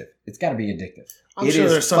addictive. It's got to be addictive. I'm It sure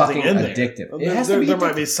is there's something fucking in there. addictive. It There, has to be there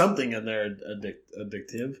might addictive. be something in there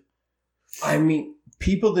addictive. I mean,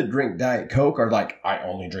 people that drink Diet Coke are like, I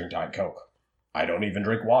only drink Diet Coke. I don't even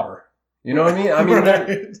drink water. You know what I mean? I mean, Right.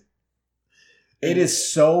 it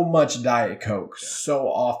is so much Diet Coke so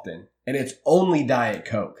often, and it's only Diet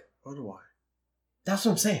Coke. Wonder why. That's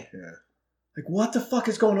what I'm saying. Yeah. Like, what the fuck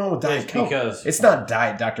is going on with Diet It's Coke? because It's not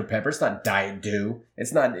Diet Dr. Pepper. It's not Diet Dew.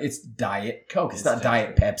 It's Diet Coke. It's not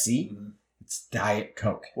Diet Pepsi. Mhm. It's Diet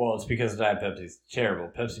Coke. Well, it's because Diet Pepsi's terrible.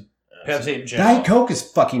 Pepsi in general. Diet Coke is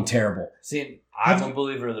fucking terrible. See, I'm Have a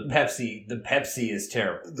believer of the Pepsi. The Pepsi is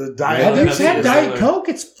terrible. The Yeah, diet. Have you Pepsi had is Diet regular. Coke?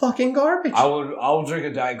 It's fucking garbage. I'll drink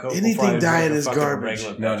a Diet Coke. Anything before I drink diet a is fucking garbage.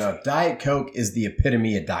 regular No, Pepsi. no. Diet Coke is the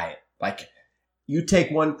epitome of diet. Like, you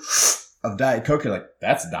take one of Diet Coke, you're like,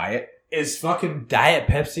 that's diet. Is fucking Diet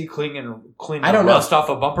Pepsi cleaning I don't know. rust off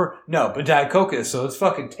a bumper? No, but Diet Coke is, so it's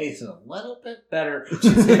fucking tasting a little bit better.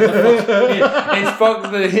 It's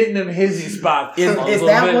fucking hitting them hizzy spots. Is a little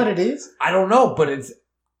that bit. what it is? I don't know, but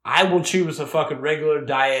I will choose a fucking regular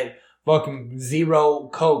diet fucking zero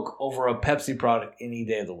Coke over a Pepsi product any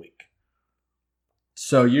day of the week.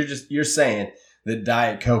 So you're saying that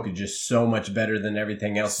Diet Coke is just so much better than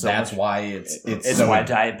everything else. So That's much- why it's It's so why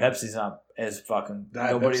Diet Pepsi's not as fucking Diet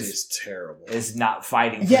Pepsi nobody's is terrible. is not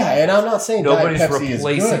fighting. for Yeah, that. and I'm not saying nobody's Diet Pepsi is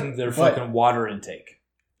replacing good, their but fucking water intake.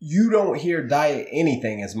 you don't hear Diet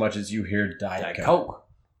anything as much as you hear Diet, Diet Coke. Coke.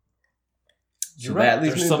 So You're that right.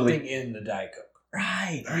 leads There's me to something believe- in the Diet Coke.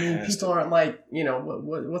 Right. I There mean, has people to be. aren't like,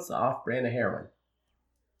 what's the off-brand of heroin?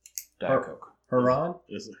 Diet Coke. Huron?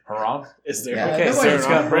 Is there? Haran? Is there? Yeah, Okay, so nobody's it's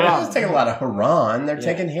got brand. Nobody's taking a lot of Huron. They're Yeah.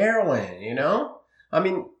 taking heroin, you know? I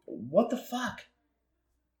mean, what the fuck?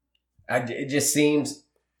 It just seems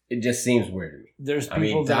weird to me. There's I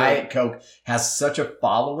people mean, Diet Coke has such a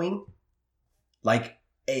following, like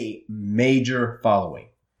a major following.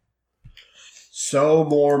 So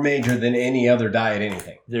more major than any other diet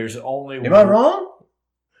anything. there's only Am I wrong?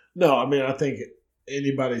 No, I mean, I think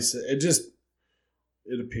anybody said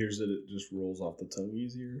it appears that it just rolls off the tongue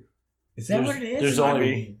easier. Is that what it is? There's It might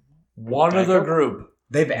only be. one Diet other Coke? group.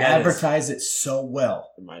 They've That advertised it so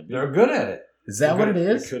well. It might be. They're good at it. Is that what it It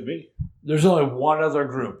is? could be. There's only one other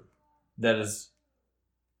group that is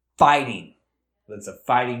fighting. That's a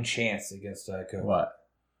fighting chance against Diet Coke. What?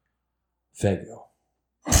 Fago.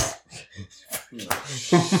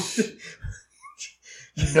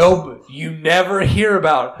 You never hear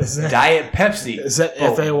about Is that- Diet Pepsi. Is that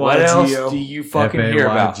But FAYGO? what else do you fucking hear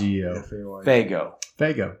about? FAYGO. Fago.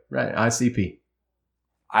 Fago, right? ICP.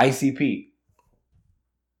 ICP.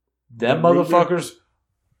 Them Root beer? motherfuckers,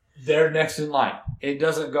 they're next in line. It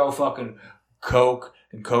doesn't go fucking Coke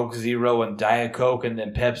and Coke Zero and Diet Coke and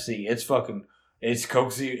then Pepsi. It's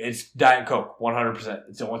Coke Zero. It's Diet Coke, 100%.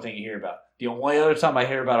 It's the only thing you hear about. The only other time I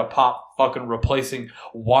hear about a pop fucking replacing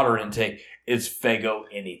water intake is Fago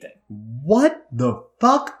anything. What the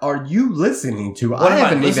fuck are you listening to? What I am I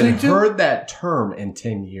haven't even listening to? heard that term in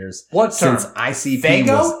 10 years. What term? Since ICP Fago?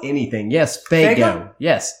 was anything. Yes, Fago. Fago?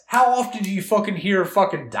 Yes. How often do you fucking hear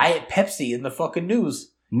fucking Diet Pepsi in the fucking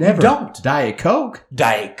news? Never. You don't. Diet Coke.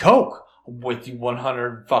 Diet Coke. With you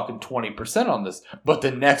 120% on this. But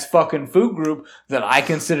the next fucking food group that I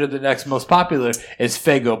consider the next most popular is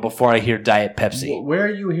Fago before I hear Diet Pepsi. Where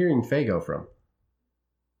are you hearing Fago from?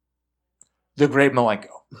 The Great Malenko.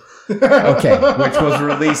 Okay, which was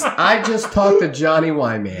released. I just talked to Johnny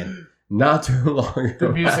Wyman not too long ago.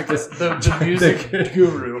 The music, about this. the music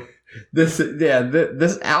guru.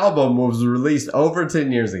 This album was released over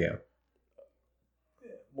 10 years ago.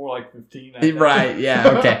 More like 15. I think. Right, yeah,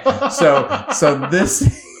 okay. So this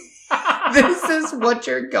this is what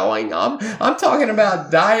you're going on. I'm talking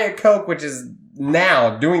about Diet Coke, which is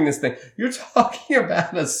now doing this thing. You're talking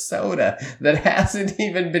about a soda that hasn't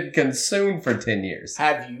even been consumed for 10 years.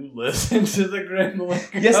 Have you listened to the Great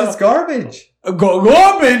Malenko? Yes, it's garbage.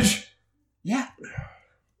 Garbage! Yeah.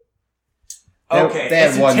 Okay, They had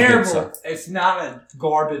it's one a good terrible. song. It's not a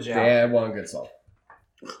garbage They album. had one good song.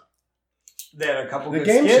 They had a couple The good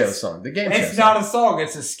game skits. show song. The game show It's song. not a song,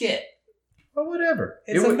 it's a skit. Well, whatever.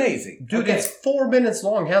 It's amazing. Dude, Okay. it's 4 minutes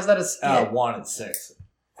long. How's that a skit? 1 and 6.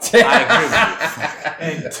 I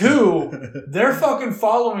agree with you. And 2, their fucking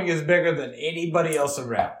following is bigger than anybody else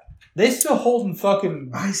around. They still holding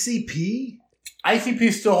fucking ICP?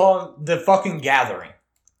 ICP still holding the fucking gathering.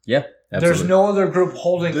 Yeah, There's absolutely. no other group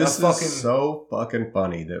holding This a fucking. is so fucking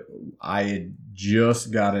funny that I had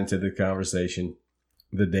just got into the conversation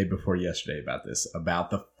the day before yesterday about this, about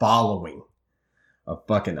the following of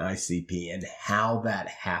fucking ICP and how that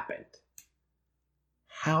happened.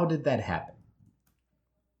 How did that happen?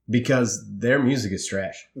 Because their music is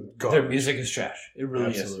trash. Their music is trash. It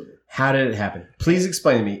really is. Absolutely. How did it happen? Please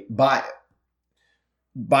explain to me by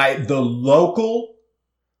the local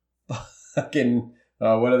fucking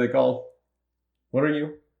what are they called? What are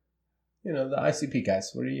you? You know, the ICP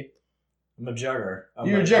guys. What are you? I'm a jugger.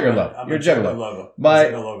 You're a juggalo. I'm You're a a juggalo. logo. My-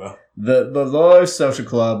 logo. The Low Social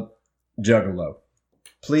Club Juggalo.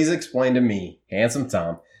 Please explain to me, Handsome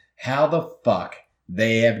Tom, how the fuck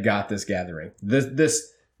they have got this gathering.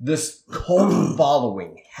 This cult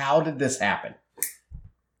following. How did this happen?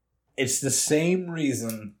 It's the same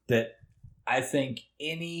reason that I think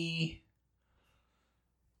any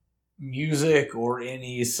music or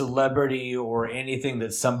any celebrity or anything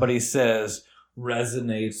that somebody says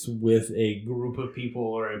resonates with a group of people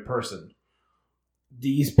or a person.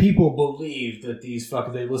 These people believe that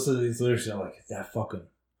they listen to these lyrics and they're like,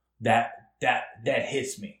 that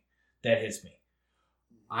hits me. That hits me.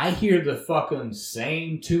 I hear the fucking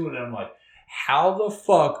same tune and I'm like, how the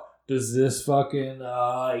fuck does this fucking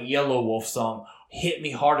Yellow Wolf song hit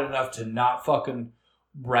me hard enough to not fucking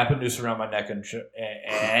wrap a noose around my neck and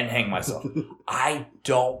hang myself? I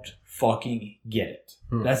don't fucking get it.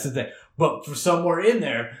 That's the thing. But for somewhere in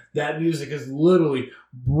there, that music is literally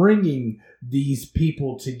bringing these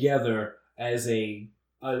people together as a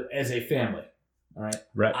family. All right.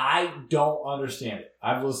 Right. I don't understand it.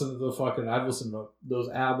 I've listened to those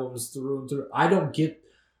albums through and through. I don't get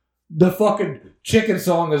the fucking chicken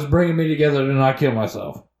song is bringing me together to not kill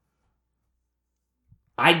myself.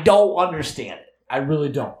 I don't understand it. I really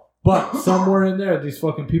don't. But somewhere in there, these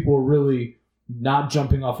fucking people are really not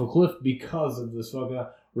jumping off a cliff because of this fucking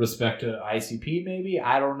respect to ICP, maybe.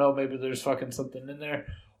 I don't know. Maybe there's fucking something in there.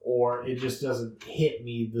 Or it just doesn't hit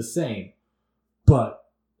me the same. But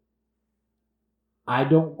I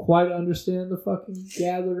don't quite understand the fucking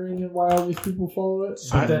gathering and why all these people follow it.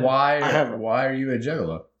 So But then- why are you a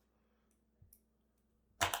Juggalo?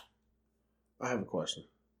 I have a question.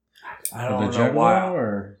 I The don't know Juggalo why.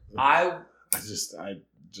 or I just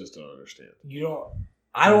don't understand.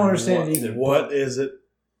 I don't understand it either. What is it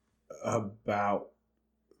about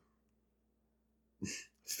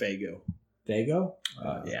Fago? Fago?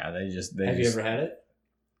 yeah, they Have you ever had it?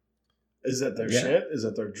 Is it their Yeah. shit? Is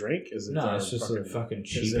it their drink? Is it No, their it's just a fucking is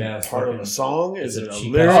cheap it ass part of fucking- a song? it's Is a it a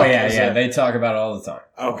cheap lyric? ass- Oh yeah, Is yeah. it- They talk about it all the time.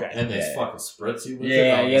 Okay. And they Yeah. fucking spritz you with it.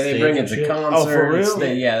 Yeah, on the yeah. They stage bring it and to shit. concerts. Oh, for real?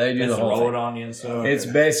 They do They the whole throw it thing. on you and stuff. It's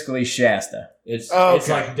basically Shasta. It's Oh, it's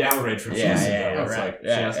okay. like downgrade for Yeah, Shasta, yeah, though. It's right. like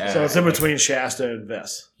Yeah, Shasta. yeah. So it's in between Shasta and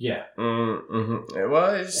Vess. Yeah. Mm-hmm.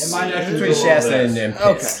 Well, it's It might actually between be a little Shasta bit. and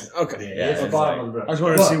Okay. Piss. Okay. Yeah, it's it's bottom like- of the I barrel. just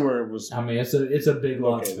wanted to But, see where it was. I mean, it's a big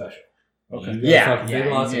launch Okay. special. Okay. You got Yeah, fucking yeah,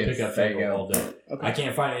 big lots you and did. pick up There you Faygo go. all day. Okay. I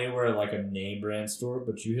can't find anywhere like a name brand store,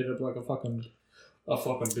 but you hit up like a fucking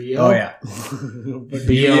BL. Oh yeah,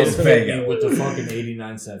 BL's Faygo. Faygo with the fucking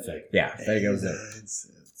 89-cent Faygo. yeah. Fago's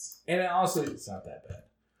it. And it also, it's not that bad.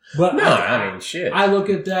 But No, I mean shit. I look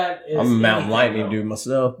at that as I'm a Mountain anything, Lightning though. dude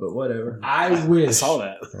myself, but whatever. I wish. I saw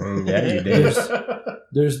that. Yeah, you did.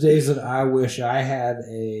 There's days that I wish I had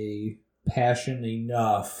a passion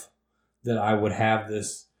enough that I would have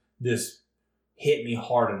this hit me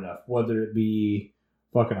hard enough, whether it be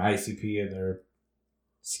fucking ICP and their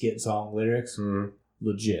skit song lyrics, Mm,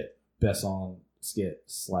 legit best song skit /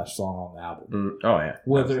 song on the album. oh yeah.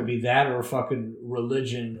 Whether it be that or fucking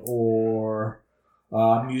religion or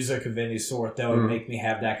music of any sort, that would Mhm. make me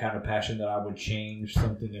have that kind of passion that I would change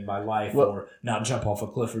something in my life Well- or not jump off a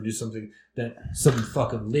cliff or do something that some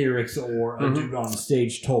fucking lyrics or a Mhm. dude on the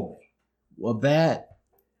stage told me. Well,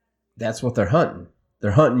 that's what they're hunting.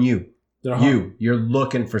 They're hunting you. They're You're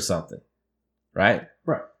looking for something, right?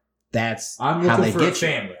 Right. That's I'm how looking they for a get you.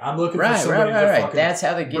 family. I'm looking for Right, somebody right, to right. fucking That's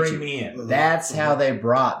how they get bring you. me in. That's how they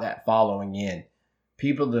brought that following in.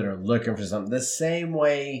 People that are looking for something. The same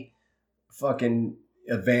way fucking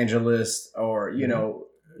evangelists or, you know,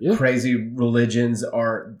 Yeah. crazy religions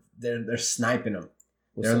are, they're sniping them.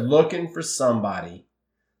 What's They're that? looking for somebody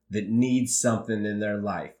that needs something in their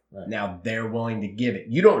life. Right. Now they're willing to give it.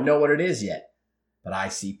 You don't know what it is yet, but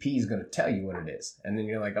ICP is going to tell you what it is. And then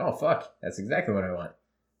you're like, oh, fuck, that's exactly what I want.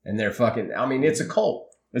 And they're fucking, I mean, it's a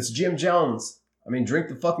cult. It's Jim Jones. I mean, drink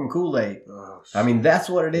the fucking Kool-Aid. Oh, I mean, that's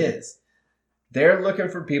what it is. They're looking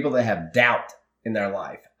for people that have doubt in their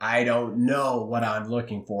life. I don't know what I'm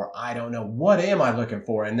looking for. I don't know. What am I looking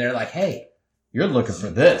for? And they're like, hey, you're looking for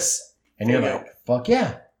this. And you're Yeah. like, fuck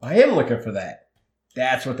yeah, I am looking for that.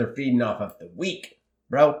 That's what they're feeding off of. The weak,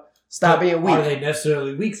 bro. Stop being weak. Are they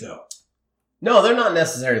necessarily weak though? No, they're not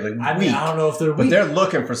necessarily I weak. mean, I don't know if they're but weak. they're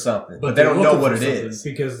looking for something. But they they're don't know looking what for it something is.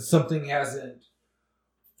 because something hasn't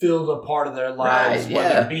filled a part of their lives, Right, whether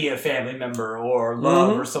yeah. it be a family member or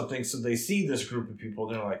love Mhm. or something. So they see this group of people,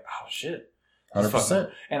 they're like, "Oh shit!" 100%.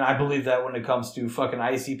 And I believe that when it comes to fucking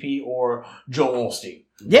ICP or Joel Osteen,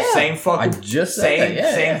 Yeah. same I fucking just said same that.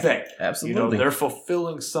 Yeah, same yeah. thing. Absolutely. You know, they're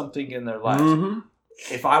fulfilling something in their lives. Mhm.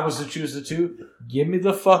 If I was to choose the two, give me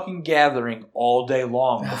the fucking Gathering all day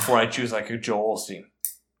long before I choose like a Joel Osteen.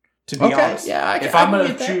 To be Okay, honest, yeah, if I I'm can gonna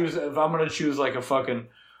get that. choose, if I'm gonna choose like a fucking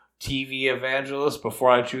TV evangelist before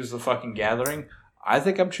I choose the fucking Gathering, I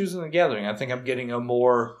think I'm choosing the Gathering. I think I'm getting a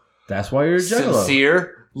more That's why you're a juggalo.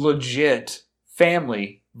 sincere, legit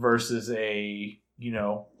family versus a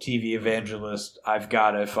TV evangelist. I've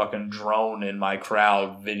got a fucking drone in my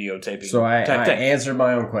crowd videotaping. So I type thing. answered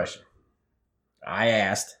my own question. I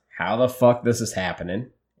asked how the fuck this is happening,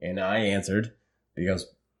 and I answered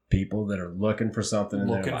because people that are looking for something in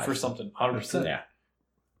their looking life. for something, 100%. Yeah.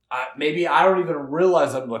 Maybe I don't even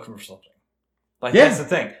realize I'm looking for something. Like Yeah. that's the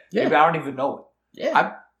thing. Yeah. Maybe I don't even know it. Yeah.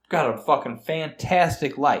 I've got a fucking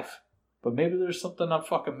fantastic life, but maybe there's something I'm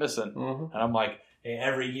fucking missing. Mhm. And I'm like, hey,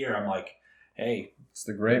 every year I'm like, hey, It's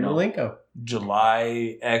the great No. Malenko.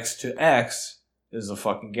 July X to X is a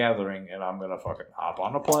fucking gathering, and I'm gonna fucking hop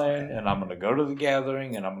on a plane, and I'm gonna go to the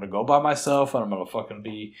gathering, and I'm gonna go by myself, and I'm gonna fucking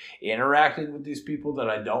be interacting with these people that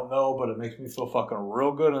I don't know, but it makes me feel fucking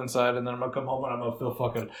real good inside, and then I'm gonna come home and I'm gonna feel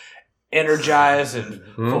fucking energized and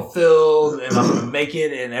fulfilled, and I'm gonna make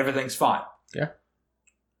it, and everything's fine. Yeah.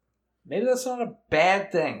 Maybe that's not a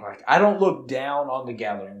bad thing. Like, I don't look down on the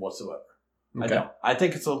gathering whatsoever. I Okay. don't. I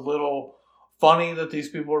think it's a little funny that these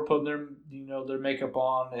people are putting their makeup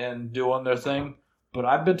on and doing their thing. But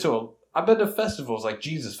I've been to festivals like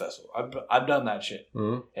Jesus Festival. I've done that shit.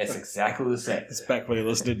 Mhm. It's exactly the same. It's back when you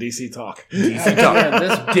listen to DC Talk. DC talk.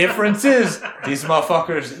 This difference is these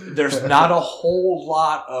motherfuckers. There's not a whole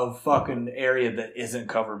lot of fucking area that isn't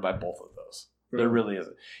covered by both of those. There really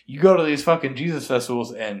isn't. You go to these fucking Jesus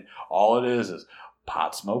festivals and all it is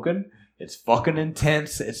pot smoking. It's fucking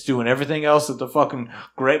intense. It's doing everything else that the fucking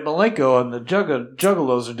Great Malenko and the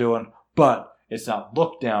Juggalos are doing, but it's not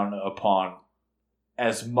looked down upon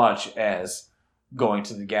as much as going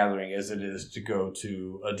to the gathering as it is to go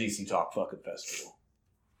to a DC Talk fucking festival.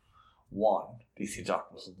 DC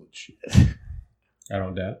Talk was legit. I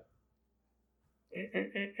don't doubt.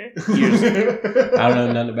 years ago. I don't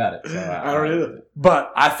know nothing about it. So I don't either.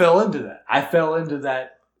 But I fell into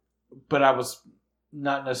that. But I was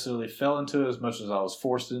not necessarily fell into it as much as I was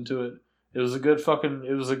forced into it. It was a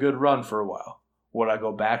good run for a while. Would I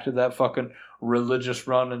go back to that fucking religious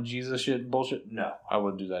run and Jesus shit and bullshit? No, I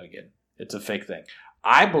wouldn't do that again. It's a fake thing.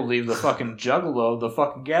 I believe the fucking Juggalo, the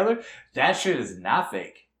fucking gathering, that shit is not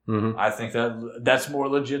fake. Mm-hmm. I think that's more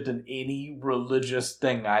legit than any religious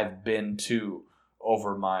thing I've been to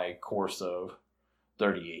over my course of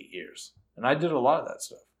 38 years. And I did a lot of that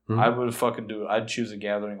stuff. Mm-hmm. I would fucking I'd choose a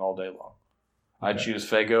gathering all day long. I'd choose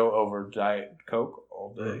Faygo over Diet Coke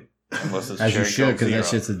all day. Unless it's As Cherry you should, Coke because Zero. that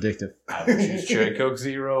shit's addictive. I would choose Cherry Coke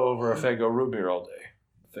Zero over a Faygo root beer all day.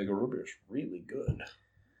 Faygo root beer is really good.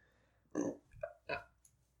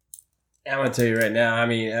 I'm going to tell you right now, I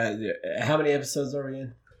mean, how many episodes are we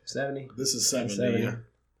in? 70? This is 70. 70. Yeah.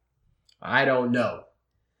 I don't know.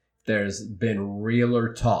 There's been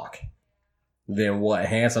realer talk than what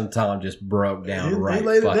Handsome Tom just broke down He right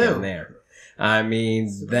laid it fucking down. there. I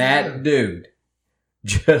mean, that dude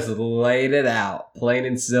just laid it out. Plain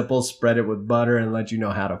and simple, spread it with butter and let you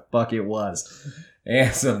know how the fuck it was.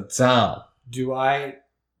 Handsome Tom. Do I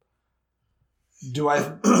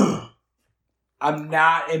I'm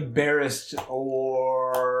not embarrassed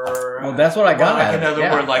or Well, that's what I got like out of it. another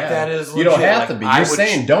Yeah, word like yeah. that is You don't legit. have Like, to be. I You're would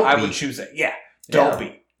saying don't I be. would choose it. Yeah. Don't Yeah.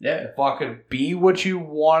 be. Yeah. Fucking be what you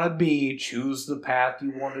want to be. Choose the path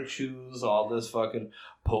you want to choose. All this fucking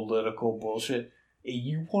political bullshit. If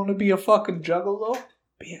you want to be a fucking juggalo,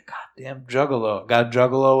 be a goddamn juggalo. Got a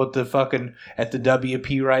juggalo at the fucking at the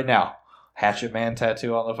WP right now. Hatchet Man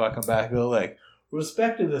tattoo on the fucking back of the leg.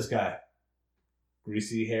 Respect to this guy.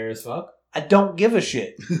 Greasy hair as fuck. I don't give a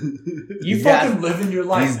shit. You He's fucking got- live in your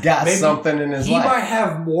life. He's got Maybe something in his he life. might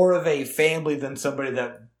have more of a family than somebody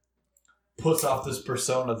that puts off this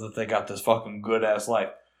persona that they got this fucking good ass life.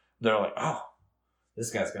 They're like, oh, this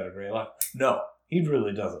guy's got a great life. No, he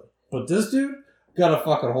really doesn't. But this dude got a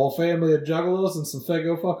fucking whole family of juggalos and some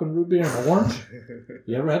Faygo fucking root beer and orange.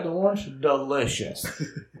 You ever had the orange? Delicious.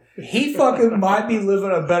 He fucking might be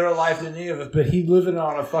living a better life than any of us, but he's living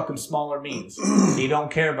on a fucking smaller means. He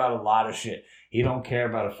don't care about a lot of shit. He don't care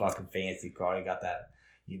about a fucking fancy car. He got that,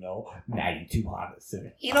 92 Honda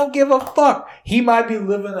Civic. He don't give a fuck. He might be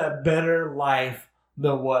living a better life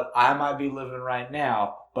than what I might be living right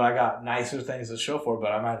now, but I got nicer things to show for it,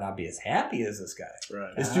 but I might not be as happy as this guy.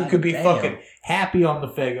 Right. This dude could be Damn. fucking happy on the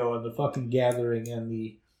Faygo and the fucking gathering and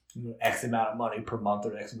the X amount of money per month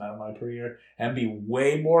or X amount of money per year and be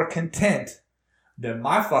way more content than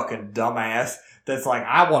my fucking dumbass that's like,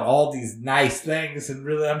 I want all these nice things and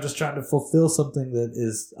really I'm just trying to fulfill something that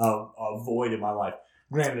is a void in my life.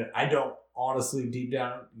 Granted, I don't honestly, deep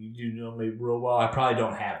down, you know me real well, I probably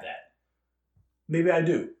don't have that. Maybe I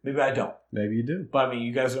do. Maybe I don't. Maybe you do. But I mean,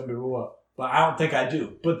 you guys know me real well. But I don't think I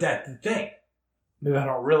do. But that's the thing. Maybe I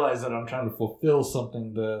don't realize that I'm trying to fulfill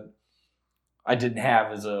something that I didn't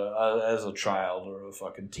have as a child or a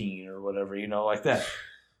fucking teen or whatever, like that.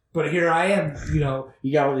 But here I am, you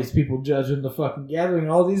got all these people judging the fucking gathering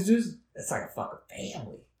and all these dudes. It's like a fucking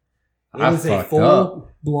family. It I is a fucked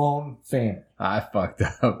full-blown family. I fucked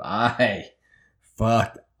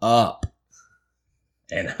up.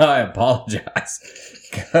 And I apologize.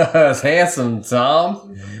 Because Handsome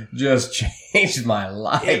Tom just changed my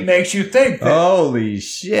life. It makes you think that Holy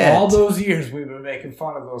shit. all those years we've been making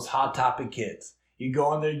fun of those Hot Topic kids. You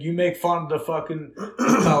go in there, you make fun of the fucking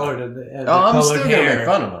colored and the I'm colored still hair. gonna make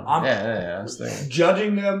fun of him. I'm I'm still.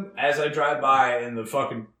 judging them as I drive by in the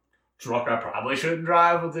fucking truck I probably shouldn't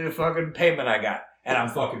drive with the fucking payment I got. And I'm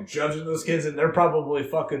fucking judging those kids and they're probably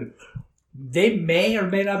fucking, they may or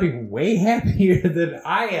may not be way happier than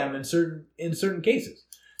I am in certain cases.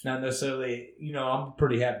 Not necessarily, I'm a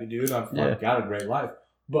pretty happy dude. I've got a great life.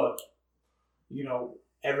 But,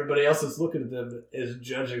 everybody else that's looking at them is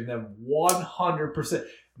judging them 100%.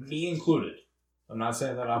 Me included. I'm not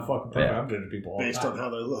saying that I'm fucking perfect. Yeah. I'm judging people all the Based time. on how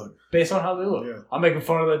they look. Based on how they look. Yeah. I'm making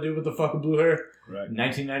fun of that dude with the fucking blue hair. Right.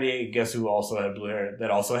 1998, guess who also had blue hair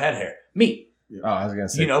that also had hair? Me. Oh, I was gonna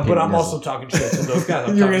say. But I'm also talking shit to those guys.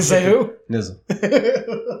 You were going to say who? Nizzle.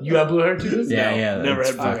 You have blue hair too? Yeah, yeah. never that's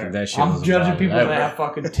had blue fucking hair. that shit. I'm was judging wild. people that That- have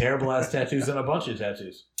fucking terrible ass tattoos and a bunch of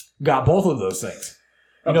tattoos. Got both of those things.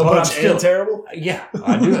 A but I'm bunch still and terrible? Yeah,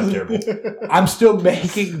 I do have terrible. I'm still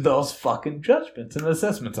making those fucking judgments and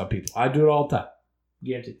assessments on people. I do it all the time.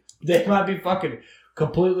 Guaranteed. They might be fucking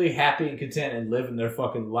completely happy and content and living their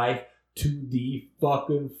fucking life to the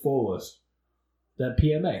fucking fullest. That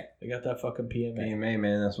PMA. They got that fucking PMA. PMA,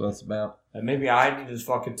 man, that's what it's about. And maybe I need to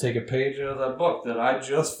fucking take a page out of that book that I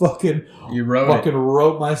just fucking You wrote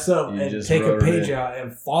wrote myself You and just take a wrote it page in. out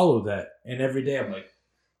and follow that. And every day I'm like,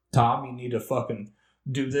 Tom, you need to fucking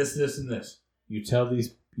do this, this, and this. You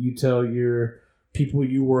tell your people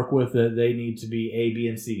you work with that they need to be A, B,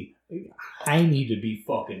 and C. I need to be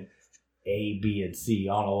fucking A, B, and C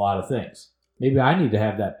on a lot of things. Maybe I need to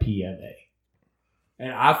have that PMA.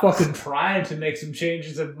 And I fucking trying to make some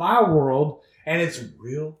changes in my world, and it's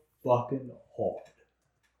real fucking hard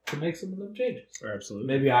to make some of them changes. Absolutely.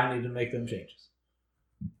 Maybe I need to make them changes.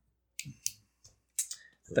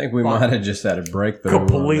 I think we might have just had a breakthrough.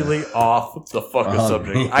 Completely off the fucking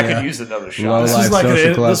subject. I yeah. could use another Low shot. This life is like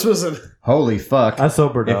social club. this was an Holy fuck. I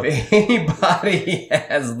sobered up. If anybody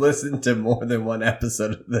has listened to more than one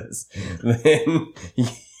episode of this, then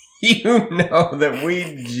you know that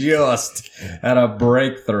we just had a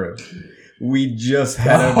breakthrough. We just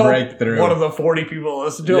had a breakthrough. One of the 40 people that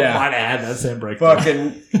listen to it Yeah. might have had that same breakthrough.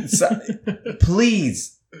 Fucking,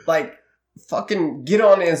 please, like, fucking get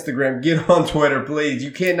on Instagram, get on Twitter, please.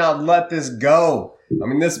 You cannot let this go. I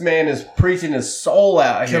mean, this man is preaching his soul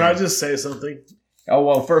out here. Can I just say something? Oh,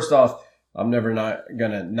 well, first off, I'm never not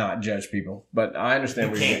gonna not judge people, but I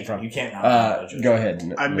understand where you're getting from. You can't not judge it. Go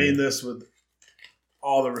ahead. I mean this with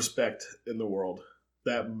all the respect in the world.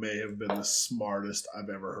 That may have been the smartest I've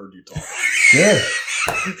ever heard you talk. Good.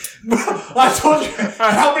 I told you,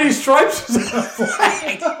 how many stripes is on a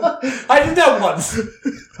flag? I did that once.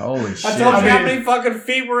 Holy shit. I told you I how mean- many fucking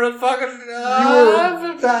feet were in fucking...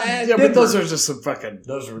 Yeah, but those are just some fucking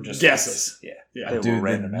Those were just guesses. Yeah. Yeah. They were Dude,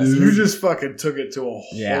 random the asses. dude- You just fucking took it to a whole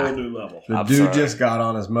Yeah. new level. The I'm dude sorry. just got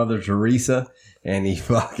on his Mother Teresa and he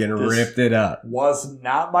fucking ripped it up. Was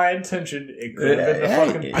not my intention. It could have been the Hey,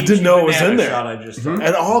 fucking I didn't know it was banana in there. shot I just Mhm. took.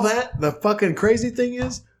 And all that, the fucking crazy thing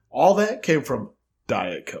is, all that came from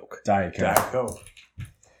Diet Coke. Diet Coke. Diet Coke.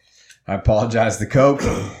 I apologize to Coke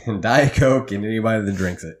and Diet Coke and anybody that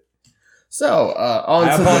drinks it. So, on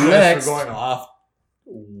I to the apologize next. for going off,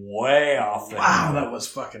 way off the Wow, handle. that was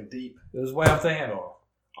fucking deep. It was way off the handle.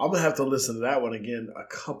 I'm gonna have to listen to that one again a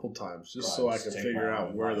couple times just so I Right, can take figure my out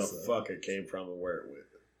own where the advice, fuck it came from and where it went.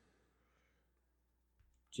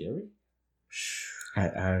 Jerry? I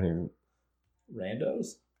don't even.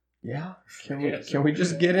 Randos? Yeah. Can we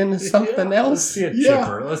just get into something else? Let's get Yeah.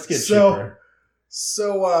 chipper. Let's get So- chipper.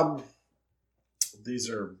 So, these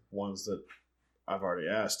are ones that I've already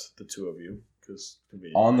asked the two of you because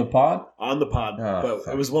On the pod? on the pod, Oh, but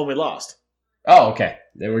fuck. it was one we lost. Oh, okay.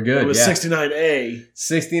 They were good. It was yeah. 69A.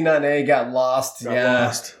 69A got lost. Got yeah.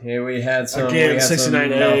 lost. Here we had some, Again, we had some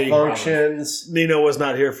 69A. malfunctions. Nino was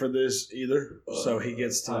not here for this either, so he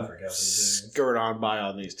gets I to forgot what he did. skirt on by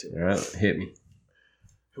on these two. All right, hit me.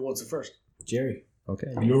 Who wants it first? Jerry.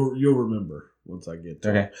 Okay. You'll remember once I get to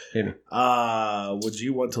Okay, it. hit me. Would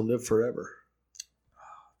you want to live forever?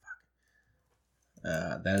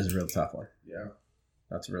 That is a real tough one. Yeah.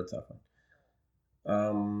 That's a real tough one.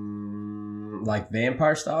 Like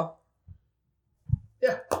vampire style?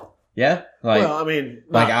 Yeah. Yeah? Like, well, I mean,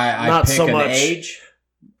 like not, I not pick so an much. age.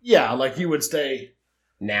 Yeah, like you would stay.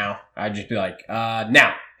 Now. I'd just be like,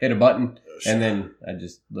 now. Hit a button. And then I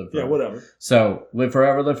just live Yeah, forever. whatever. So, live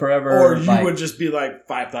forever. Or you like, would just be like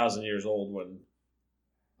 5,000 years old when.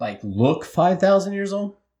 like look 5,000 years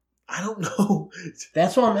old? I don't know.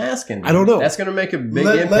 That's what I'm asking. I don't know. That's going to make a big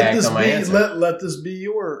let impact this on my be, answer. let this be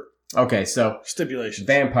your Okay, so stipulation.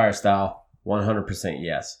 vampire style, 100%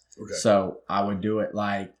 yes. Okay. So I would do it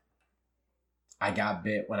like I got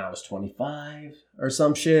bit when I was 25 or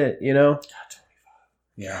some shit, you know?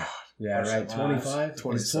 Yeah. Yeah, right. 25?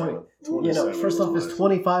 27. You know, first off, is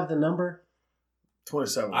 25 the number?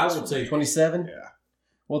 27. I would say 27? Yeah.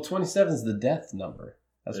 Well, 27 is the death number.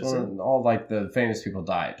 That's Is when all like the famous people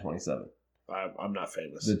die at 27. I'm not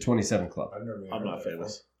famous. The 27 Club. I've never even I'm heard not that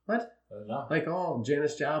famous. What? before. No. Like all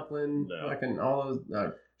Janis Joplin, No. fucking all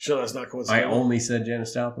those. Sure, that's not I coincidental. only said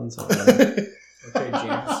Janis Joplin. So Okay,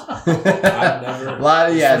 James. I've never. A lot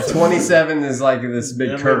of, yeah, 27 is like this big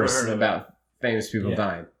Never curse heard of about famous people Yeah.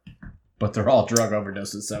 dying. But they're all drug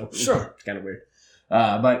overdoses, so Sure. it's kind of weird.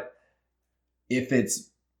 But if it's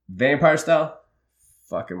vampire style,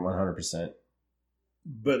 fucking 100%.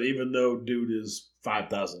 But even though dude is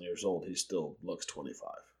 5,000 years old, he still looks 25.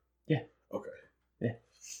 Yeah. Okay. Yeah.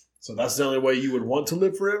 So that's the only way you would want to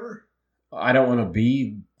live forever? I don't want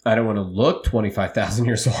to look 25,000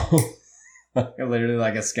 years old. Literally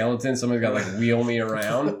like a skeleton. Somebody's got like wheel me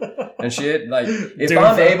around and shit. Like if Dude,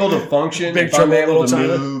 I'm from able to function, Big if I'm Trouble in able Little to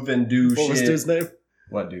China? move and do What was shit. dude's name?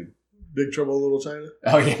 What dude? Big Trouble in Little China?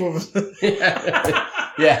 Oh yeah. What was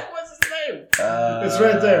yeah. What's his name? It's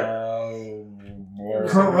right there. or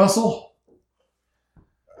Kurt Russell?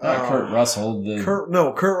 Not Uh, Kurt Russell.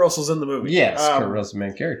 Kurt Russell's in the movie. Yes, Kurt Russell's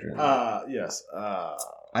main character. In Yes.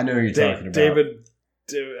 I know who you're talking about. David.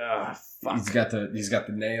 Fuck. He's got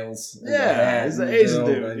the nails. and the Yeah, hat he's and the the Asian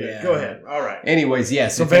build, dude. and Yeah, go ahead. All right. Anyways,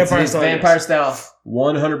 yes. So if it's vampire his style, vampire yes. style,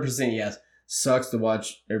 100% yes. Sucks to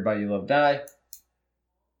watch everybody you love die.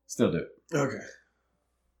 Still do it. Okay.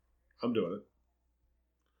 I'm doing it.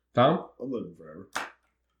 Tom? I'm living forever.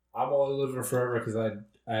 I'm only living forever because I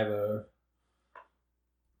have a.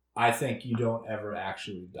 I think you don't ever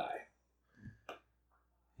actually die.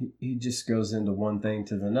 He just goes into one thing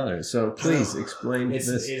to another. So please explain this.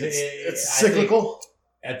 It's cyclical.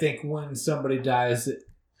 I think when somebody dies,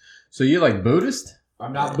 So you're like Buddhist?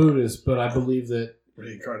 I'm not Buddhist, but I believe that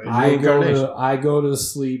Reincarnation. I go to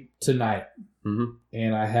sleep tonight, Mm-hmm.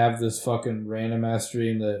 and I have this fucking random ass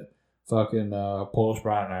dream that fucking Polish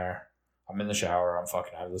Brian there. I'm in the shower. I'm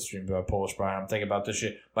fucking having this dream about Polish Brian. I'm thinking about this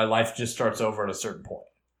shit. My life just starts over at a certain point.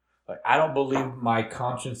 Like, I don't believe my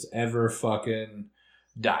conscience ever fucking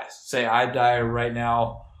dies. Say I die right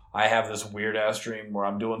now. I have this weird ass dream where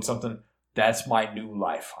I'm doing something. That's my new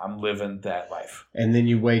life. I'm living that life. And then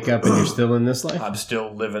you wake up and you're still in this life? I'm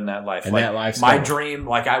still living that life. And like, that life's my gone. dream,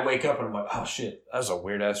 like I wake up and I'm like, oh shit, that was a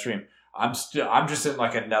weird ass dream. I'm just in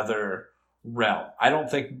like another realm. I don't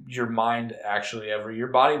think your mind actually ever, your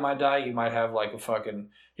body might die. You might have like a fucking,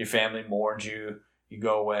 your family mourns you. You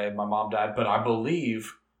go away. My mom died. But I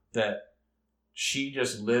believe that she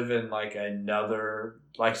just live in like another,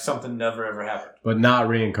 like something never ever happened. But not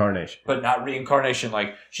reincarnation. But not reincarnation.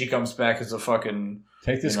 Like she comes back as a fucking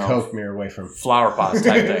Take this you know, Coke mirror away from flower pots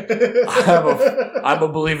type thing. I'm a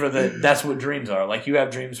believer that that's what dreams are. Like you have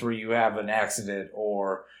dreams where you have an accident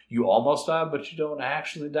or you almost die, but you don't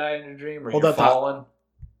actually die in your dream, or Hold you're that thought. falling.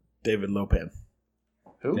 David Lopan.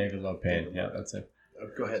 Who? David Lopan. Yeah, that's it.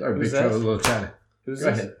 Go ahead. Sorry, Who's Big Trouble that? in Little China. Who's Go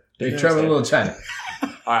this? ahead. Big Trouble in Little China. All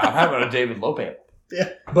right, I'm having a David Lopan. Yeah.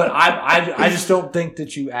 But I just don't think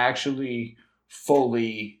that you actually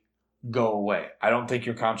fully go away. I don't think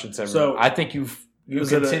your conscience ever. So- I think you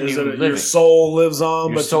Is it continue your living. soul lives on,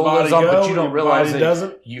 Your but soul your body lives on, but go, you don't your realize body it.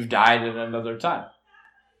 doesn't? You've died in another time.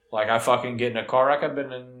 Like I fucking get in a car wreck. I've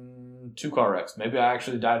been in 2 car wrecks. Maybe I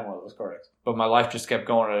actually died in one of those car wrecks. But my life just kept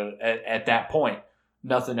going. At that point,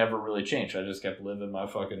 nothing ever really changed. I just kept living my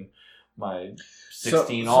fucking my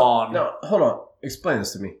 16 on. No, hold on. Explain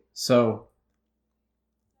this to me. So,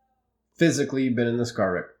 physically, you've been in this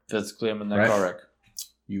car wreck. Physically, I'm in that Right. car wreck.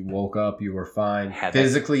 You woke up. You were fine. Had that-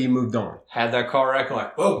 Physically, you moved on. Had that car wreck.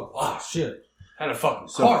 Like, oh shit. Had a fucking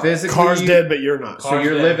So car. physically, Car's dead, but you're not. So Car's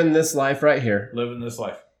you're dead. living this life right here Living this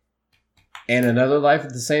life. and another life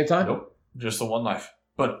at the same time. Nope. Just the one life.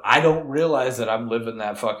 But I don't realize that I'm living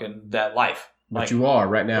that life. But Like, you are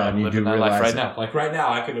right now, I'm and you living do that realize life right it. now. Like right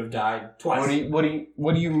now, I could have died twice.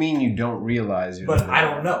 What do you mean you don't realize you're But living I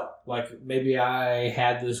that don't know. Like maybe I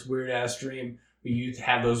had this weird ass dream. Where you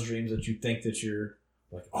have those dreams that you think that you're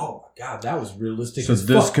like, oh my god, that was realistic. So as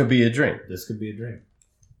this fuck. could be a dream. This could be a dream.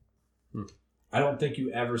 Hmm. I don't think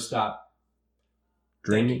you ever stop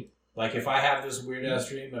Dreaming. thinking. Like if I have this weird ass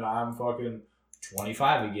dream and I'm fucking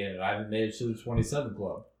 25 again and I haven't made it to the 27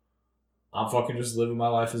 club, I'm fucking just living my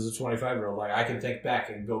life as a 25-year-old. Like I can think back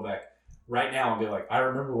and go back right now and be like, I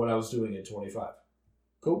remember what I was doing at 25.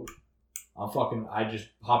 Cool. I just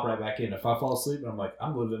hop right back in. If I fall asleep and I'm like,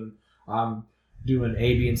 I'm doing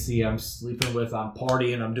A, B, and C. I'm sleeping with. I'm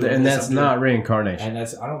partying. I'm doing. And this, that's I'm doing- not reincarnation. And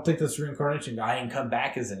I don't think that's reincarnation. I didn't come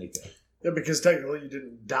back as anything. Yeah, because technically you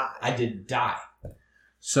didn't die. I didn't die.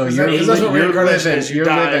 So Because you're that's what you're reincarnation is. You you're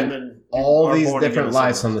die living and then all are these born again different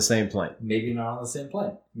lives on somewhere. the same plane. Maybe not on the same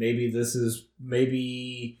plane. Maybe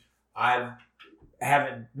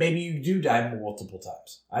maybe you do die multiple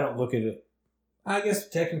times. I don't look at it. I guess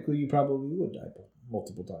technically you probably would die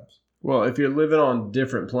multiple times. Well, if you're living on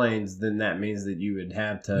different planes, then that means that you would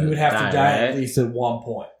have to. You would have to die right? at least at one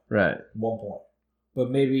point. Right. But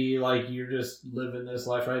maybe like you're just living this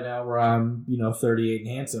life right now where I'm, 38 and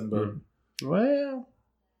handsome, but Well,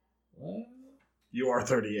 well, You are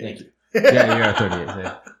 38. thank you. yeah, you are 38.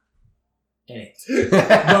 Yeah. Anyway.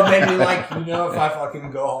 But maybe if I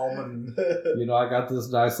fucking go home and I got this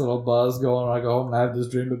nice little buzz going, and I go home and I have this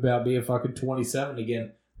dream about being fucking 27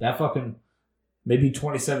 again. That fucking maybe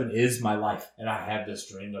 27 is my life, and I had this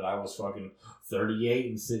dream that I was fucking 38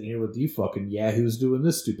 and sitting here with you fucking yahoos doing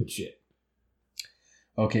this stupid shit.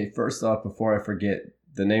 Okay, first off, before I forget,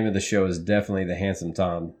 the name of the show is definitely the Handsome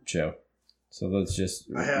Tom Show. So let's just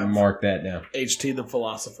I have. mark that down. HT the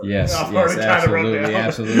philosopher. Yes, I've yes, already got it written absolutely, down.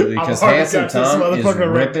 absolutely. I've Because already Handsome got this Tom is motherfucker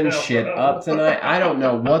written ripping down. shit up tonight. I don't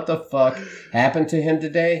know what the fuck happened to him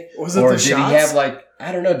today. Was it Or the did shots? he have like,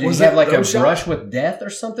 I don't know, did Was he have it like a those shots? brush with death or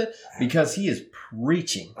something? Because he is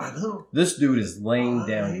preaching. I know. This dude is laying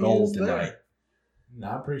down He gold is there. tonight.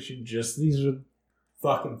 Not preaching. Just these are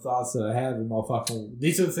fucking thoughts that I have in my fucking.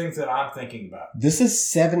 These are the things that I'm thinking about. This is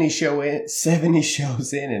 70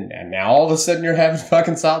 shows in, and now all of a sudden you're having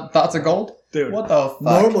fucking thoughts of gold? Dude. What the fuck?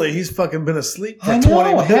 Normally he's fucking been asleep for I 20 know,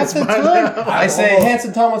 minutes half the by time. now. I say, almost-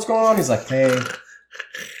 Handsome Tom, what's going on? He's like, hey.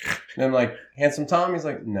 And I'm like, Handsome Tom? He's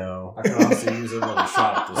like, no. I can honestly use another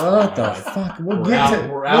shot at this What point. the Like, fuck?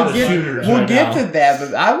 we're out of shooters We'll right get now. to that,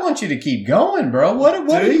 but I want you to keep going, bro. What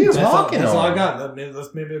are you That's all, talking that's all I on? got.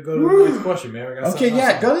 Let's maybe go to the next question. Maybe I got Okay, something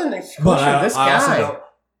yeah, else. go to the next But question. This I also guy.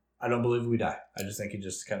 I don't believe we die. I just think you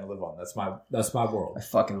just kind of live on. That's my world. I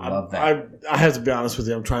fucking love that. I have to be honest with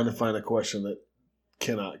you. I'm trying to find a question that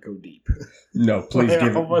cannot go deep. No, please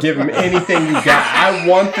Yeah, give him anything you got. I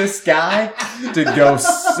want this guy to go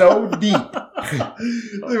so deep. Let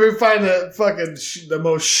me find the fucking the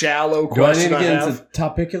most shallow Do I need question to I, get have. into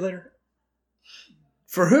topiculator?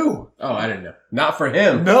 For who? Oh, I didn't know. Not for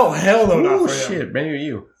him. No, hell no, Ooh, not for shit. him. Maybe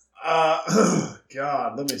you.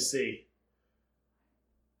 God, let me see.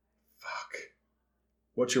 Fuck.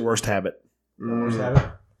 What's your worst habit? Where's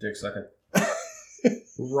that? Dick sucking.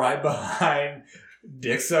 Right behind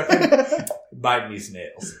dick sucking, biting these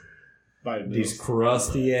nails. Biting These nails.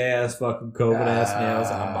 crusty ass fucking COVID ass nails.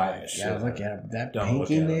 I'm biting the shit. Yeah, look at him. That Don't look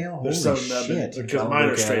pinky at him. nail. They're Holy so nubbin. shit. Because Don't mine are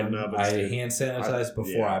look at straight them. nubbins, I dude. hand sanitize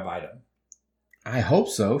before yeah. I bite them. I hope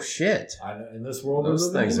so. Shit. In this world, Those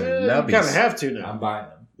we're living things in, are You nubbies. kind of have to now. I'm biting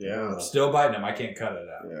them. Yeah. Still biting them. I can't cut it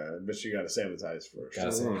out. Yeah, but you got to sanitize first. Gotta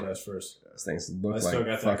sanitize first. Those things I look still like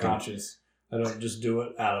got that fucking... conscience. I don't just do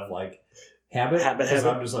it out of like habit. Habit. Because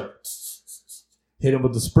I'm just like hit him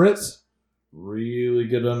with the spritz, really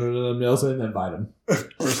get under the nails, and then bite him.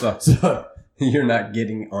 First off, So you're not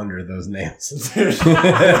getting under those nails. if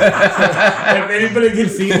anybody can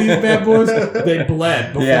see these bad boys, they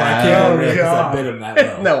bled before Yeah, I came oh, over here because I God. bit them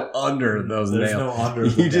that low. No, under those There's nails. no under. You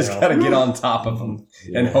the just nail. got to get on top of them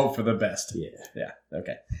and Yeah. hope for the best. Yeah. Yeah.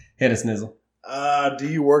 Okay. Hit us, Nizzle. Do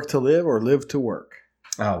you work to live or live to work?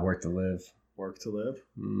 Oh, work to live. Work to live?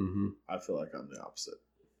 Mm-hmm. I feel like I'm the opposite.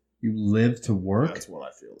 You live to work? That's what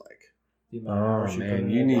I feel like. The amount of Oh hours you put man, in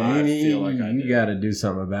you that need body. I feel like I do. got to do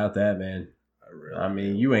something about that, man. I really I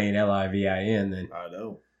mean, do. you ain't LIVIN, then I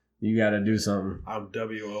know. you got to do something. I'm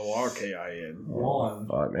WORKIN. One.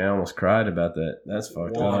 Fuck, man, I almost cried about that. That's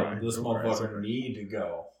fucked One, up. this Don't cry, motherfucker sorry. need to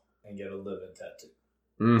go and get a living tattoo.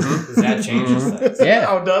 Mm-hmm. Because that changes Mhm. things. Yeah,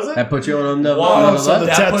 Oh, does it? that puts you on another, Wow, another So the level.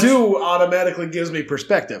 That puts- tattoo automatically gives me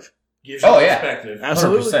perspective. Gives you Oh, yeah. perspective.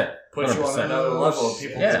 Absolutely. 100%. Puts you on 100%. another level.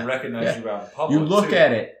 People Yeah. can recognize Yeah. you out in public. You look too.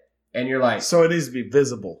 at it and you're like, So it needs to be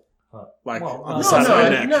visible. Huh. Like Well, on no, the side of my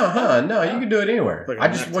neck. no, you can do it anywhere. Like a I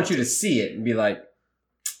just neck want you to tattoo. see it and be like,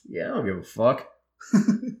 yeah, I don't give a fuck.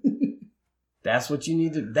 That's what you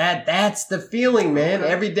need to. That's the feeling, man.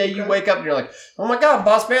 Okay, Every day you okay. wake up and you're like, oh my god,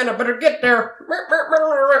 boss man, I better get there.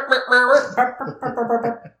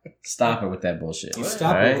 Stop it with that bullshit. You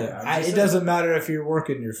stop All right? with that. It doesn't matter if you're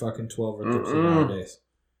working your fucking 12 or 13 hour days.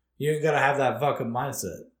 You ain't got to have that fucking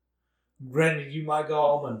mindset. Granted, you might go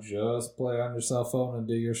home and just play on your cell phone and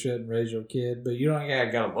do your shit and raise your kid, but you don't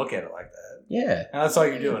got to look at it like that. Yeah, And that's all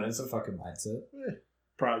you're doing. It's a fucking mindset.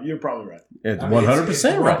 You're probably right. it's I mean, 100% it's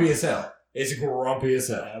right. grumpy as hell. It's grumpy as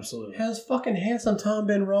hell. Absolutely. Has fucking Handsome Tom